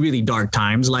 really, really dark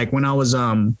times, like when I was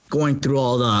going through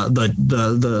all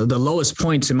the lowest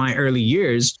points in my early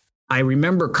years. I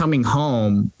remember coming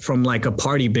home from like a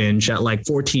party binge at like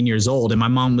 14 years old. And my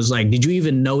mom was like, did you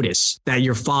even notice that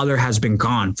your father has been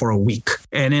gone for a week?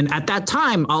 And then at that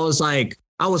time, I was like,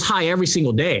 I was high every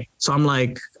single day. So I'm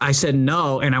like, I said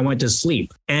no, and I went to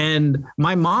sleep. And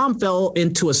my mom fell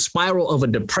into a spiral of a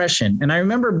depression. And I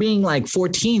remember being like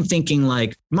 14 thinking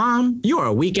like, Mom, you are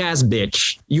a weak ass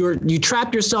bitch. You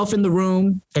trapped yourself in the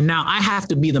room, and now I have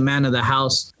to be the man of the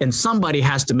house, and somebody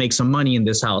has to make some money in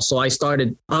this house. So I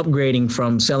started upgrading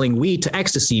from selling weed to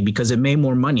ecstasy because it made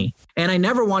more money. And I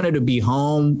never wanted to be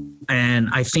home. And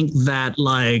I think that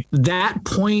like that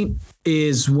point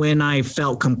is when I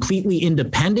felt completely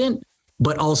independent,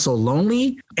 but also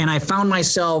lonely. And I found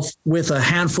myself with a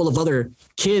handful of other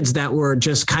kids that were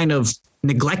just kind of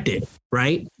neglected,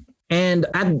 right? And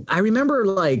I remember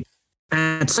like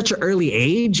at such an early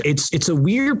age, it's a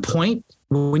weird point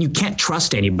when you can't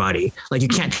trust anybody. Like you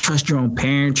can't trust your own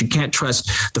parents, you can't trust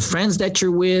the friends that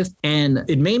you're with. And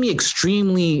it made me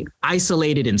extremely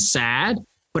isolated and sad.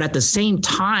 But at the same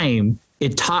time,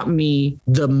 it taught me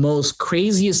the most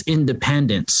craziest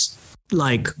independence,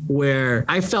 like where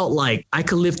I felt like I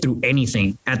could live through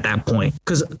anything at that point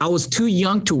because I was too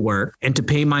young to work and to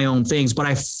pay my own things. But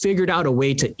I figured out a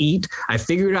way to eat. I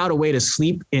figured out a way to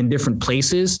sleep in different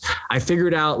places. I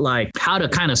figured out like how to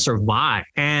kind of survive.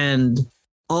 And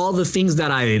all the things that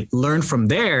I learned from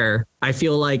there, I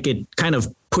feel like it kind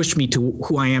of pushed me to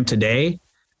who I am today.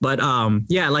 But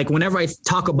yeah, like whenever I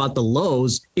talk about the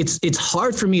lows, it's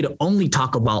hard for me to only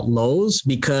talk about lows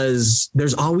because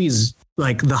there's always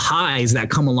like the highs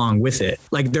that come along with it.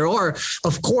 Like there are,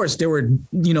 of course, there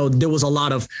was a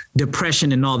lot of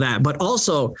depression and all that, but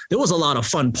also there was a lot of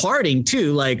fun partying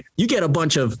too. Like you get a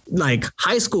bunch of like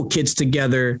high school kids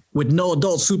together with no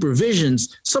adult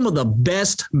supervisions. Some of the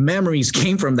best memories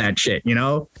came from that shit, you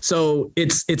know? So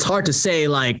it's hard to say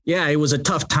like, yeah, it was a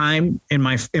tough time in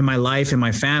my life, in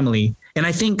my family. And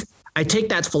I think I take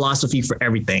that philosophy for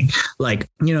everything. Like,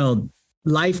 you know,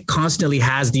 life constantly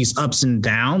has these ups and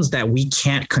downs that we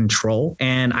can't control.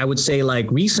 And I would say like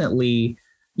recently,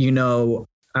 you know,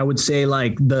 I would say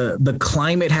like the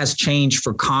climate has changed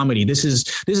for comedy. This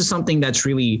is something that's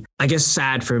really, I guess,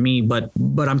 sad for me, but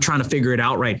I'm trying to figure it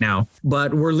out right now.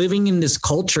 But we're living in this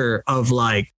culture of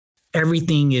like,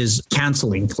 everything is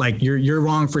canceling. Like you're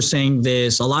wrong for saying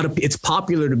this. It's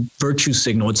popular to virtue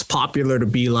signal. It's popular to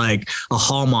be like a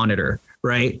hall monitor.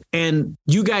 Right. And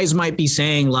you guys might be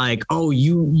saying like, oh,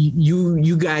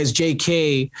 you guys,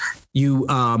 JK, you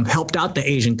helped out the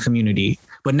Asian community.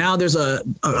 But now there's a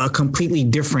completely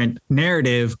different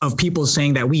narrative of people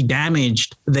saying that we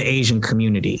damaged the Asian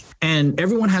community. And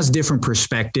everyone has different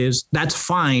perspectives. That's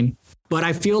fine. But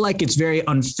I feel like it's very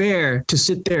unfair to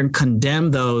sit there and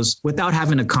condemn those without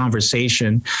having a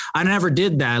conversation. I never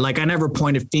did that. Like I never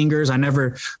pointed fingers. I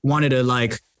never wanted to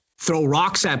like throw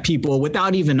rocks at people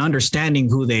without even understanding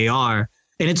who they are.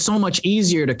 And it's so much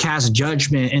easier to cast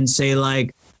judgment and say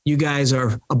like, you guys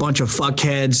are a bunch of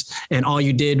fuckheads and all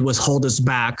you did was hold us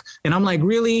back. And I'm like,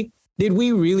 really? Did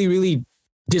we really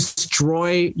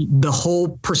destroy the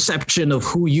whole perception of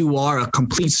who you are, a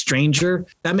complete stranger?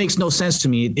 That makes no sense to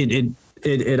me.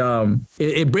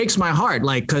 It breaks my heart,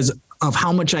 like, because of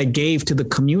how much I gave to the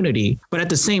community. But at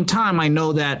the same time, I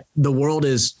know that the world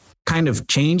is kind of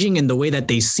changing in the way that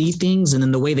they see things, and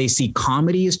then the way they see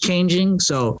comedy is changing.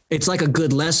 So it's like a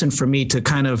good lesson for me to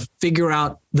kind of figure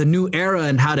out the new era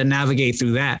and how to navigate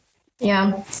through that.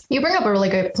 Yeah, you bring up a really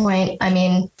great point. I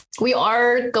mean, we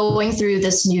are going through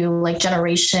this new like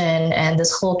generation, and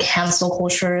this whole cancel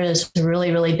culture is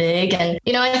really, really big. And,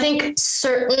 you know, I think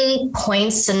certain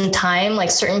points in time, like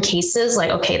certain cases,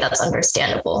 like, okay, that's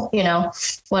understandable, you know,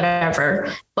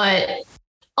 whatever. But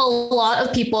a lot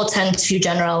of people tend to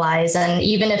generalize. And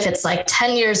even if it's like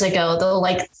 10 years ago, they'll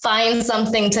like find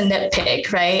something to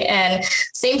nitpick, right? And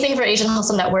same thing for Asian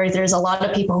Hustle Network. There's a lot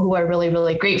of people who are really,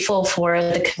 really grateful for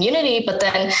the community. But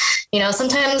then, you know,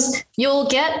 sometimes you'll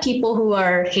get people who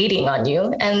are hating on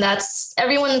you, and that's,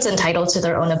 everyone's entitled to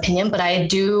their own opinion. But I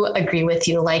do agree with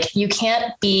you. Like, you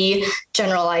can't be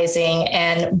generalizing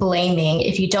and blaming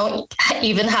if you don't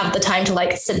even have the time to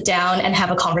like sit down and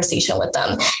have a conversation with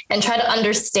them and try to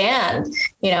understand,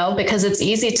 you know, because it's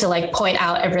easy to like point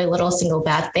out every little single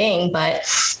bad thing, but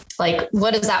like,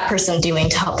 what is that person doing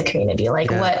to help the community? Like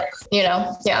what, you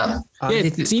know? Yeah.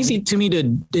 It's easy to me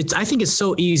I think it's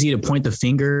so easy to point the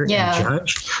finger and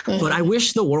judge, but I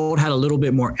wish the world had a little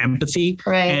bit more empathy.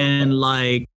 Right. And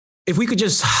like, if we could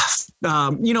just,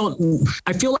 you know,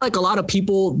 I feel like a lot of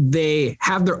people, they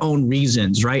have their own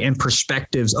reasons, right? And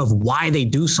perspectives of why they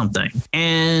do something.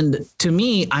 And to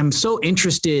me, I'm so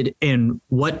interested in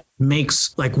what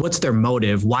makes, like, what's their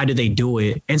motive? Why do they do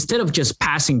it? Instead of just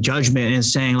passing judgment and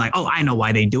saying like, oh, I know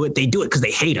why they do it. They do it because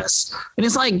they hate us. And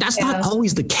it's like, that's not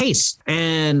always the case.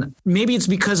 And maybe it's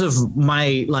because of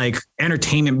my like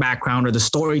entertainment background or the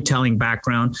storytelling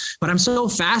background, but I'm so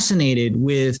fascinated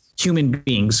with human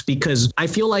beings because I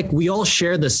feel like we all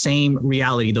share the same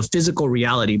reality, the physical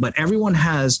reality, but everyone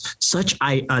has such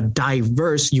a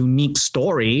diverse, unique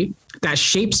story that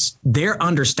shapes their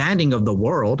understanding of the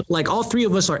world. Like all three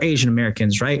of us are Asian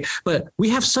Americans, right? But we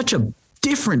have such a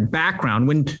different background.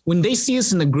 When they see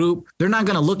us in the group, they're not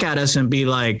going to look at us and be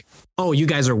like, oh, you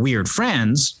guys are weird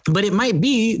friends. But it might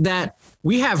be that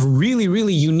we have really,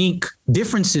 really unique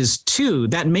differences too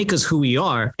that make us who we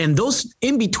are. And those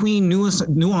in between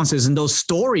nuances and those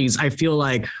stories, I feel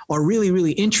like are really,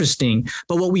 really interesting.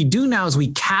 But what we do now is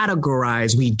we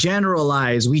categorize, we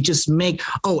generalize, we just make,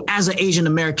 oh, as an Asian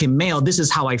American male, this is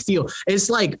how I feel.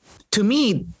 It's like, to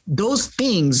me, those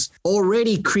things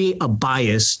already create a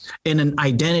bias and an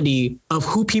identity of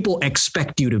who people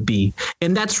expect you to be.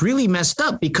 And that's really messed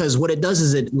up because what it does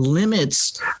is it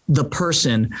limits the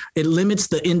person. It limits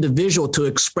the individual to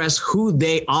express who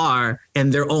they are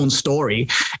and their own story.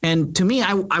 And to me,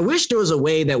 I wish there was a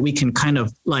way that we can kind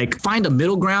of like find a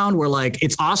middle ground where like,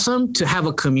 it's awesome to have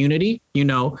a community, you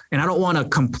know, and I don't want to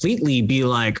completely be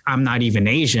like, I'm not even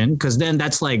Asian, because then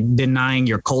that's like denying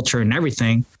your culture and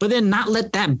everything, but then not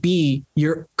let that be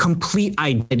your complete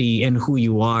identity and who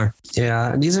you are.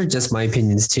 Yeah, these are just my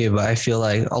opinions too, but I feel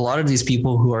like a lot of these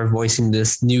people who are voicing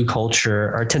this new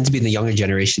culture tend to be the younger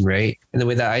generation, right? And the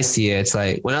way that I see it, it's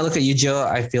like when I look at you, Joe,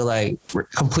 I feel like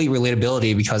complete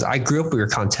relatability because I grew up with your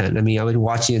content. I mean, I've been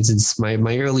watching it since my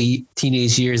early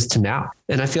teenage years to now.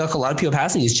 And I feel like a lot of people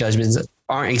passing these judgments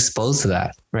aren't exposed to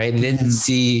that, right? They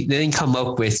didn't come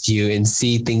up with you and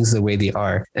see things the way they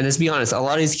are. And let's be honest, a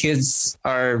lot of these kids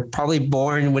are probably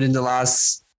born within the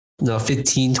last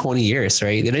 15, 20 years,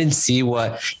 right? They didn't see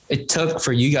what it took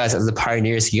for you guys as the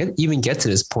pioneers to even get to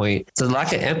this point. So the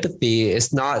lack of empathy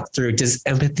is not through just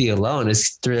empathy alone.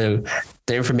 It's through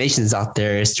the information is out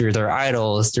there. It's through their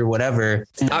idols, through whatever,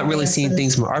 not really seeing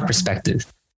things from our perspective.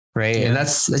 Right. Yeah. And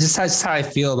that's just how I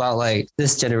feel about like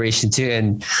this generation too.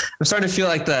 And I'm starting to feel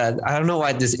like I don't know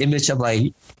why this image of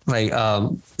like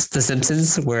The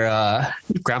Simpsons where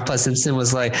Grandpa Simpson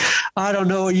was like, I don't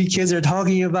know what you kids are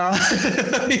talking about.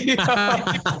 We're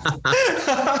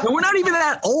not even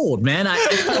that old, man.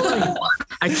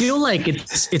 I feel like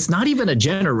it's not even a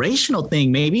generational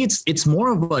thing. Maybe it's more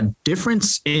of a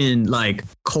difference in like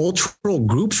cultural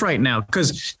groups right now.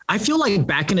 Because I feel like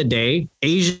back in the day,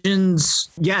 Asians,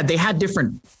 they had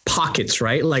different pockets,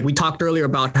 right? Like we talked earlier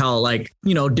about how like,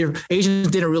 Asians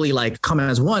didn't really like come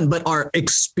as one, but our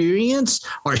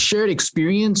shared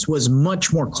experience was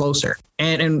much more closer.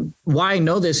 And why I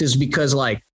know this is because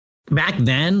like back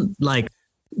then, like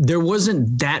there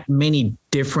wasn't that many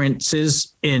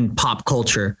differences in pop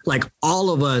culture. Like all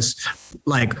of us,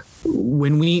 like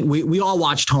when we all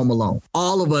watched Home Alone,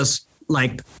 all of us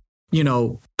like,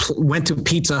 went to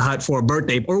Pizza Hut for a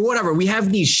birthday or whatever. We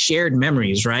have these shared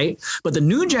memories, right? But the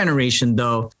new generation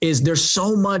though, is there's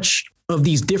so much of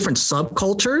these different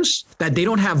subcultures that they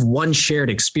don't have one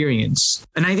shared experience.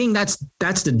 And I think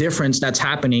that's the difference that's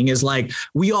happening is like,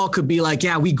 we all could be like,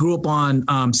 yeah, we grew up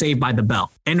on Saved by the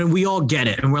Bell and then we all get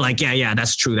it. And we're like, yeah,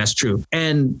 that's true. That's true.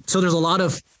 And so there's a lot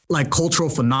of like cultural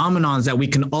phenomenons that we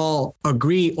can all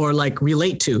agree or like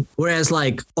relate to. Whereas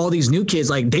like all these new kids,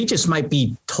 like they just might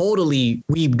be totally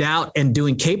weebed out and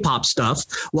doing K-pop stuff,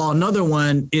 while another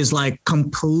one is like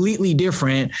completely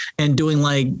different and doing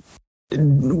like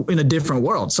in a different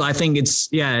world. So I think it's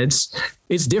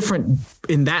different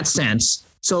in that sense.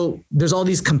 So there's all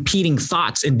these competing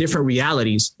thoughts in different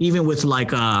realities, even with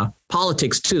like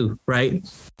politics too, right?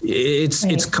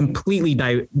 It's completely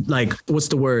what's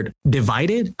the word?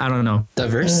 Divided? I don't know.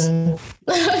 Diverse?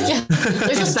 Yeah.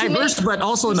 It's diverse, but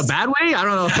also in a bad way. I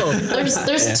don't know.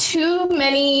 There's too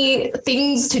many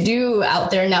things to do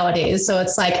out there nowadays. So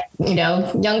it's like,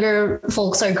 younger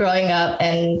folks are growing up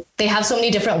and they have so many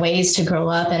different ways to grow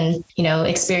up and,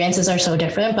 experiences are so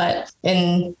different. But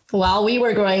while we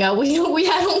were growing up, we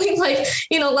had only like,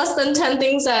 less than 10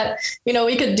 things that,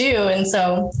 we could do. And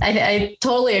so I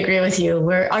totally agree with you.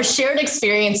 Our shared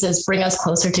experiences bring us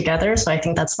closer together. So I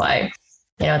think that's why,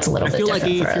 it's a little bit different. I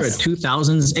feel like if you're a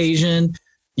 2000s Asian,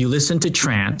 you listen to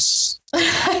trance.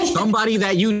 Somebody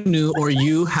that you knew or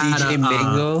you had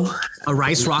a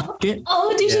rice rocket.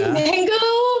 Oh, DJ Mango.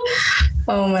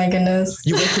 Oh my goodness.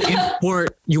 You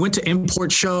went to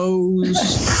import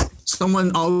shows.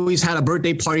 Someone always had a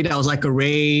birthday party that was like a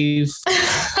rave.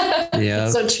 Yeah,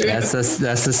 so true. That's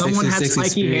the someone had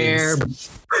spiky hair.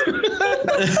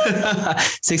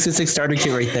 616 starter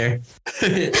kit right there.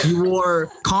 You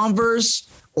wore Converse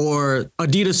or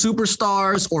Adidas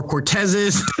Superstars or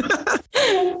Cortezes.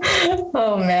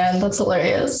 Oh man, that's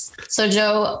hilarious. So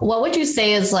Joe, what would you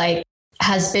say is like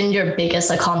has been your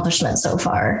biggest accomplishment so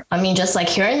far? I mean, just like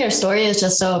hearing your story is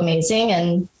just so amazing.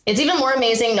 And it's even more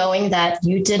amazing knowing that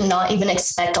you did not even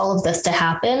expect all of this to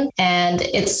happen. And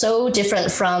it's so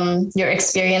different from your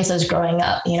experiences growing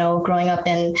up, growing up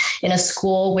in a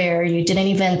school where you didn't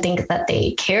even think that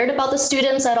they cared about the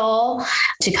students at all,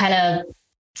 to kind of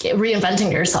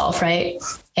reinventing yourself, right?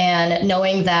 And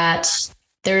knowing that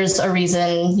there's a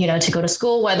reason, to go to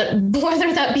school, whether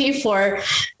that be for,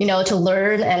 to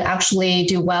learn and actually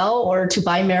do well, or to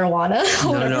buy marijuana.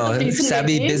 No,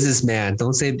 savvy businessman.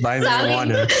 Don't say buy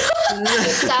marijuana.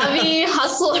 Savvy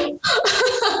hustler,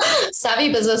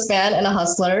 savvy businessman and a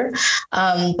hustler.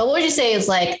 But what would you say is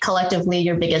like collectively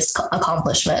your biggest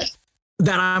accomplishment?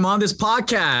 That I'm on this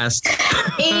podcast.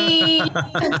 Hey.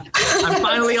 I'm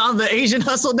finally on the Asian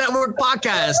Hustle Network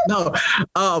podcast. No,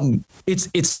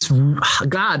 it's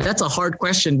God, that's a hard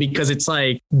question, because it's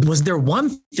like, was there one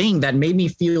thing that made me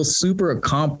feel super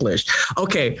accomplished?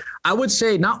 Okay, I would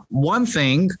say not one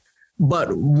thing,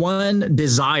 but one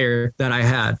desire that I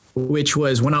had, which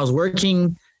was when I was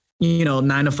working,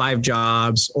 9-to-5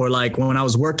 jobs, or like when I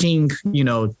was working,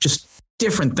 just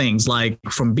different things, like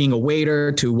from being a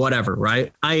waiter to whatever,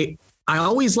 right? I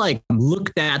always like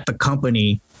looked at the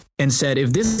company and said,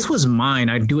 if this was mine,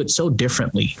 I'd do it so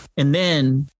differently. And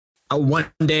then one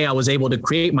day I was able to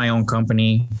create my own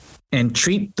company and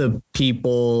treat the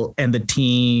people and the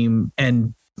team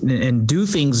and do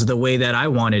things the way that I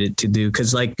wanted it to do.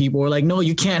 Cause like people were like, no,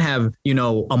 you can't have,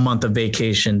 a month of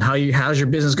vacation. How's your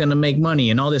business going to make money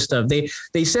and all this stuff?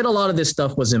 They said a lot of this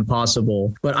stuff was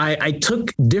impossible, but I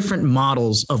took different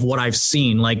models of what I've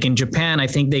seen. Like in Japan, I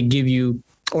think they give you,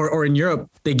 or in Europe,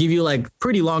 they give you like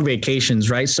pretty long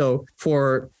vacations, right? So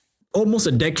for almost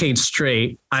a decade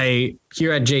straight,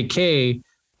 here at JK,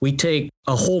 we take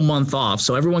a whole month off.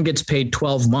 So everyone gets paid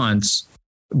 12 months,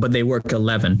 but they work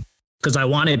 11. Because I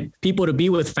wanted people to be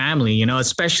with family,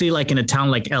 especially like in a town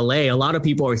like LA. A lot of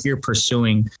people are here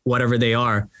pursuing whatever they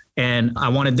are. And I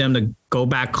wanted them to go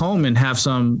back home and have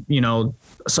some,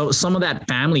 some of that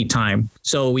family time.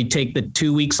 So we take the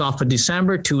 2 weeks off of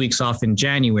December, 2 weeks off in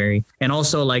January, and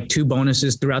also like 2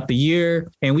 bonuses throughout the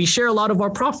year. And we share a lot of our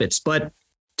profits. But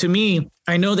to me,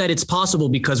 I know that it's possible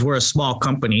because we're a small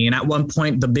company. And at one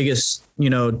point, the biggest,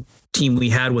 team we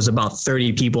had was about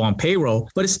 30 people on payroll,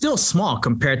 but it's still small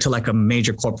compared to like a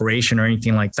major corporation or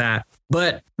anything like that.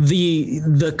 But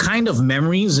the kind of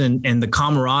memories and the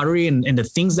camaraderie and the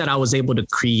things that I was able to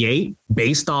create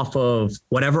based off of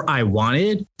whatever I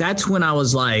wanted, that's when I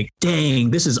was like,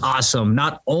 dang, this is awesome.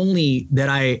 Not only that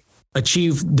I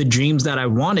achieve the dreams that I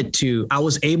wanted to, I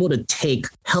was able to take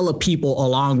hella people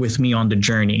along with me on the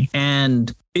journey.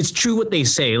 And it's true what they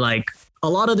say, like, a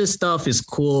lot of this stuff is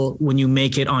cool when you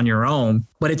make it on your own,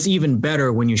 but it's even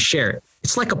better when you share it.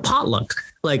 It's like a potluck.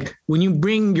 Like when you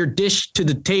bring your dish to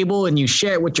the table and you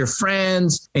share it with your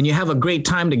friends and you have a great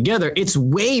time together, it's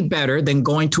way better than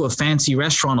going to a fancy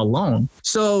restaurant alone.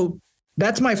 So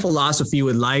that's my philosophy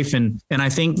with life. And I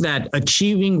think that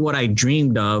achieving what I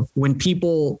dreamed of when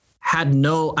people had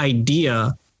no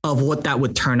idea of what that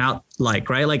would turn out like,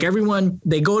 right? Like everyone,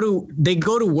 they go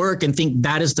to work and think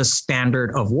that is the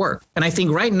standard of work. And I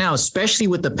think right now, especially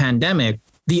with the pandemic,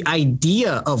 the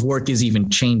idea of work is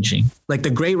even changing. Like the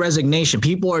Great Resignation,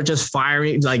 people are just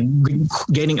firing, like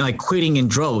getting, like quitting in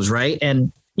droves, right?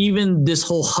 And even this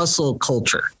whole hustle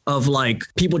culture of like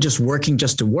people just working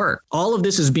just to work. All of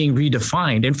this is being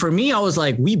redefined. And for me, I was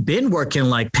like, we've been working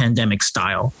like pandemic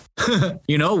style.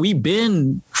 We've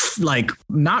been like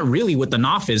not really with an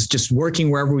office, just working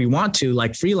wherever we want to,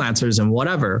 like freelancers and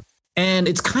whatever. And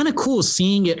it's kind of cool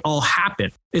seeing it all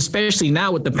happen, especially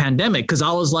now with the pandemic, because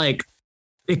I was like,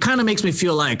 it kind of makes me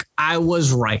feel like I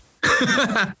was right.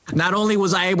 Not only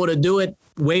was I able to do it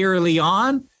way early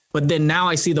on, but then now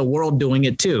I see the world doing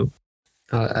it too.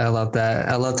 I love that.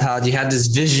 I loved how you had this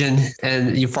vision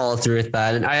and you follow through with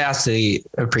that. And I absolutely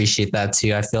appreciate that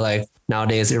too. I feel like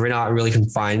nowadays we're not really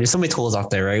confined. There's so many tools out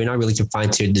there, right? We're not really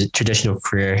confined to the traditional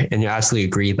career. And you absolutely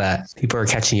agree that people are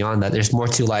catching on that there's more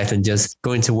to life than just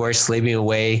going to work, slaving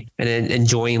away, and then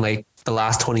enjoying like the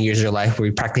last 20 years of your life where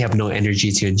you practically have no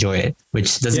energy to enjoy it,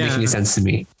 which doesn't make any sense to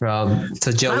me.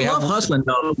 So Joe, I love hustling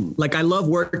though. Like I love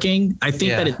working. I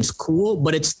think that it's cool,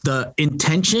 but it's the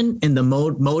intention and the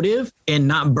motive and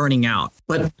not burning out,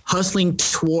 but hustling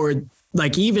toward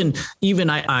like, even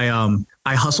I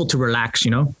hustle to relax,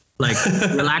 like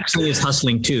relaxing is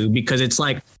hustling too, because it's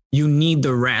like, you need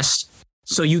the rest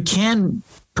so you can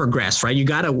progress, right? You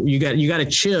gotta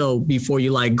chill before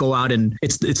you like go out, and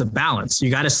it's a balance. You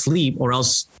gotta sleep or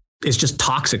else it's just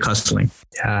toxic hustling.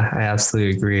 Yeah, I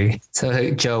absolutely agree. So,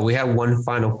 hey, Joe, we have one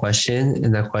final question.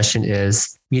 And that question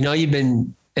is, you've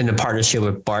been in a partnership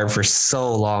with Bart for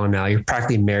so long now. You're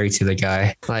practically married to the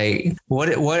guy. Like, what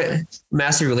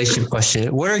master relationship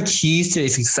question? What are keys to a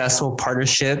successful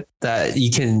partnership that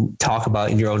you can talk about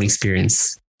in your own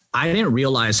experience? I didn't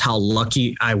realize how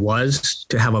lucky I was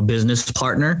to have a business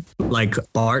partner like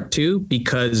Bart too,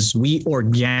 because we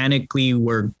organically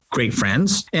were great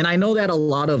friends. And I know that a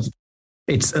lot of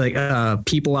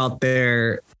people out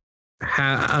there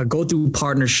go through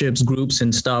partnerships, groups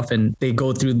and stuff, and they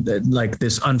go through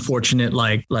this unfortunate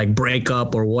like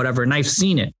breakup or whatever. And I've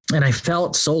seen it, and I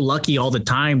felt so lucky all the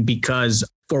time because,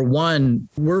 for one,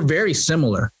 we're very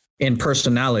similar in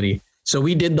personality. So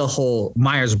we did the whole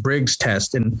Myers-Briggs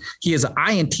test, and he is an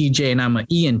INTJ and I'm an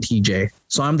ENTJ.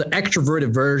 So I'm the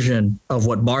extroverted version of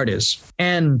what Bart is.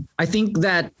 And I think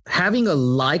that having a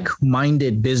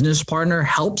like-minded business partner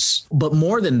helps, but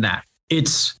more than that,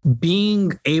 it's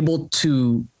being able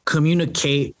to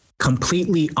communicate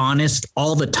completely honest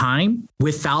all the time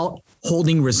without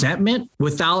holding resentment,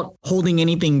 without holding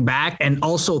anything back, and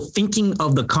also thinking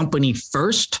of the company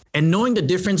first and knowing the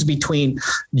difference between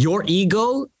your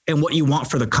ego and what you want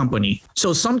for the company.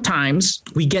 So sometimes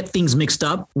we get things mixed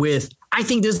up with, I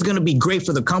think this is going to be great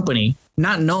for the company,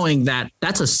 not knowing that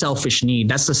that's a selfish need.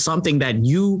 That's just something that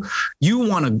you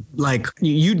want to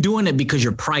you doing it because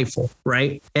you're prideful,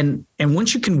 right? And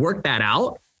once you can work that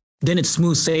out, then it's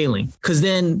smooth sailing, because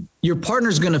then your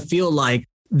partner's going to feel like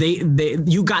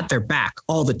you got their back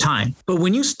all the time. But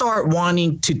when you start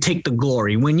wanting to take the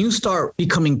glory, when you start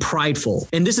becoming prideful,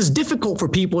 and this is difficult for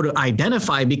people to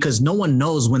identify because no one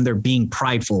knows when they're being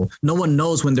prideful. No one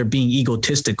knows when they're being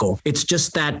egotistical. It's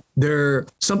just that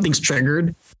something's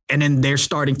triggered and then they're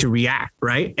starting to react,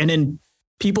 right? And then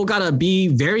people got to be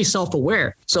very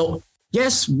self-aware. So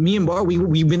yes, me and Bart,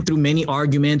 we've been through many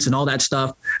arguments and all that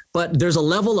stuff, but there's a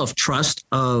level of trust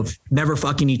of never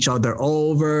fucking each other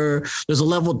over. There's a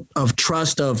level of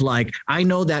trust of like, I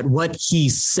know that what he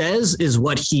says is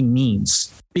what he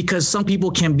means, because some people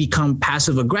can become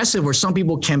passive aggressive or some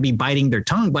people can be biting their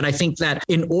tongue. But I think that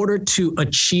in order to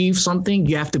achieve something,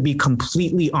 you have to be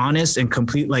completely honest and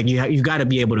you got to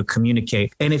be able to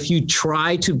communicate. And if you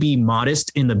try to be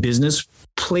modest in the business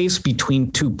place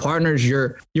between two partners,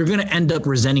 you're going to end up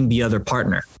resenting the other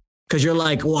partner, because you're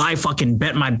like, well, I fucking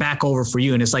bent my back over for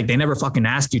you. And it's like, they never fucking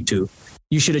asked you to.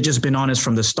 You should have just been honest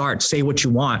from the start. Say what you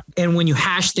want. And when you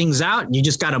hash things out, you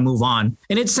just got to move on.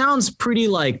 And it sounds pretty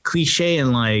like cliche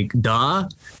and like, duh,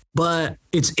 but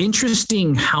it's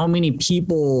interesting how many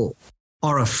people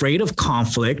are afraid of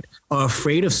conflict, are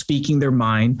afraid of speaking their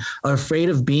mind, are afraid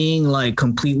of being like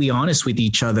completely honest with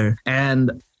each other.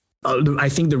 And I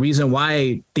think the reason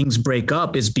why things break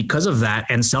up is because of that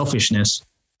and selfishness.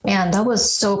 Man, that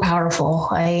was so powerful.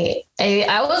 I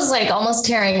was like almost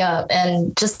tearing up,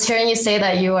 and just hearing you say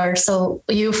that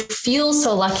you feel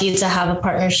so lucky to have a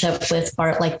partnership with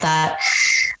Bart like that.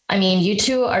 I mean, you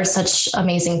two are such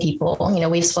amazing people.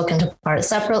 We've spoken to Bart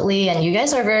separately, and you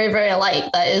guys are very, very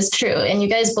alike. That is true. And you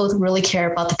guys both really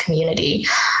care about the community.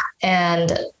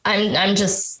 And I'm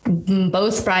just,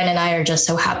 both Brian and I are just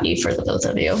so happy for the both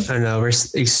of you. I know, we're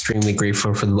extremely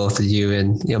grateful for the both of you.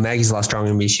 And, Maggie's a lot stronger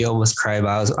than me. She almost cried,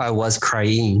 but I was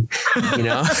crying,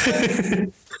 Yeah.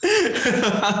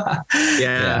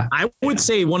 I would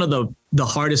say one of the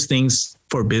hardest things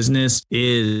for business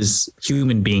is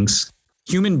human beings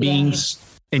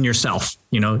and yourself,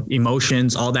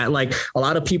 emotions, all that. Like a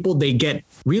lot of people, they get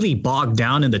really bogged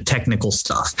down in the technical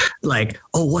stuff. Like,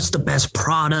 oh, what's the best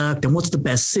product and what's the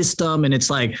best system? And it's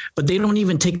like, but they don't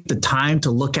even take the time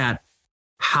to look at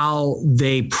how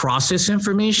they process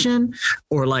information,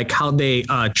 or like how they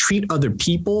treat other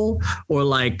people, or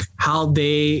like how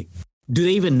do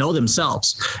they even know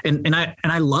themselves? And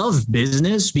I love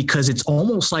business because it's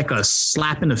almost like a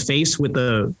slap in the face with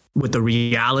the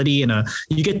reality, and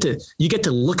you get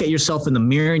to look at yourself in the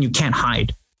mirror and you can't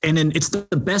hide. And then it's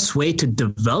the best way to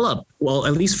develop, well,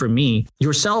 at least for me,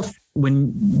 yourself,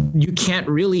 when you can't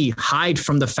really hide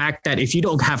from the fact that if you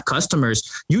don't have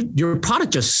customers, your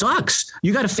product just sucks.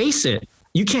 You got to face it.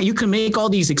 You can make all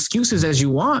these excuses as you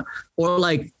want, or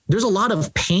like there's a lot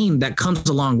of pain that comes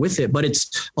along with it, but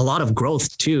it's a lot of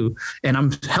growth too. And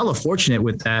I'm hella fortunate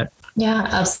with that. Yeah,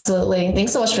 absolutely.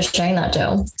 Thanks so much for sharing that,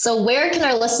 Joe. So where can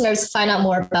our listeners find out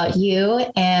more about you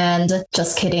and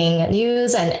Just Kidding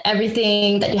news and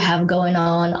everything that you have going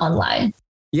on online?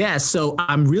 Yeah, so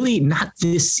I'm really not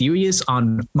this serious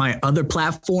on my other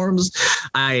platforms.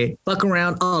 I fuck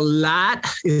around a lot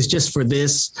is just for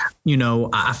this. You know,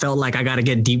 I felt like I got to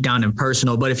get deep down and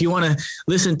personal. But if you want to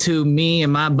listen to me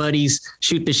and my buddies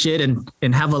shoot the shit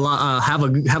and have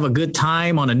a good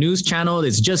time on a news channel,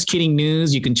 it's Just Kidding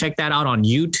News. You can check that out on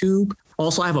YouTube.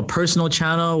 Also, I have a personal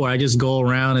channel where I just go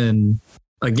around and,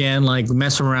 again, like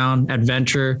mess around,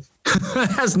 adventure.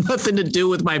 Has nothing to do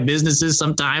with my businesses.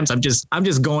 Sometimes I'm just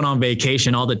going on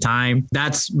vacation all the time.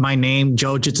 That's my name,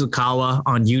 Joe Jitsukawa,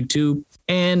 on YouTube.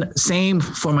 And same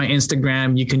for my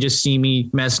Instagram. You can just see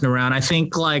me messing around. I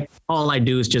think like all I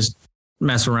do is just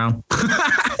mess around.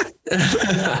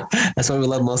 That's what we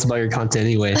love most about your content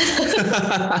anyway.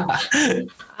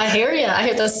 I hear you. I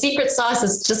hear the secret sauce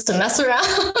is just to mess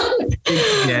around.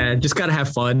 Yeah, just got to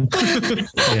have fun.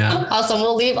 Yeah. Awesome.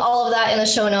 We'll leave all of that in the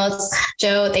show notes.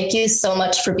 Joe, thank you so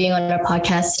much for being on our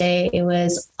podcast today. It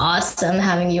was awesome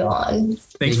having you on.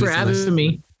 Thanks for having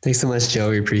me. Thanks so much, Joe.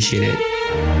 We appreciate it.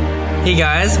 Hey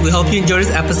guys, we hope you enjoyed this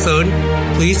episode.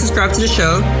 Please subscribe to the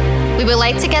show. We would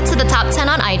like to get to the top 10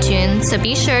 on iTunes, so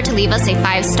be sure to leave us a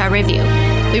 5-star review.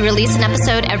 We release an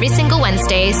episode every single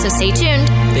Wednesday, so stay tuned.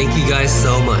 Thank you guys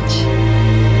so much.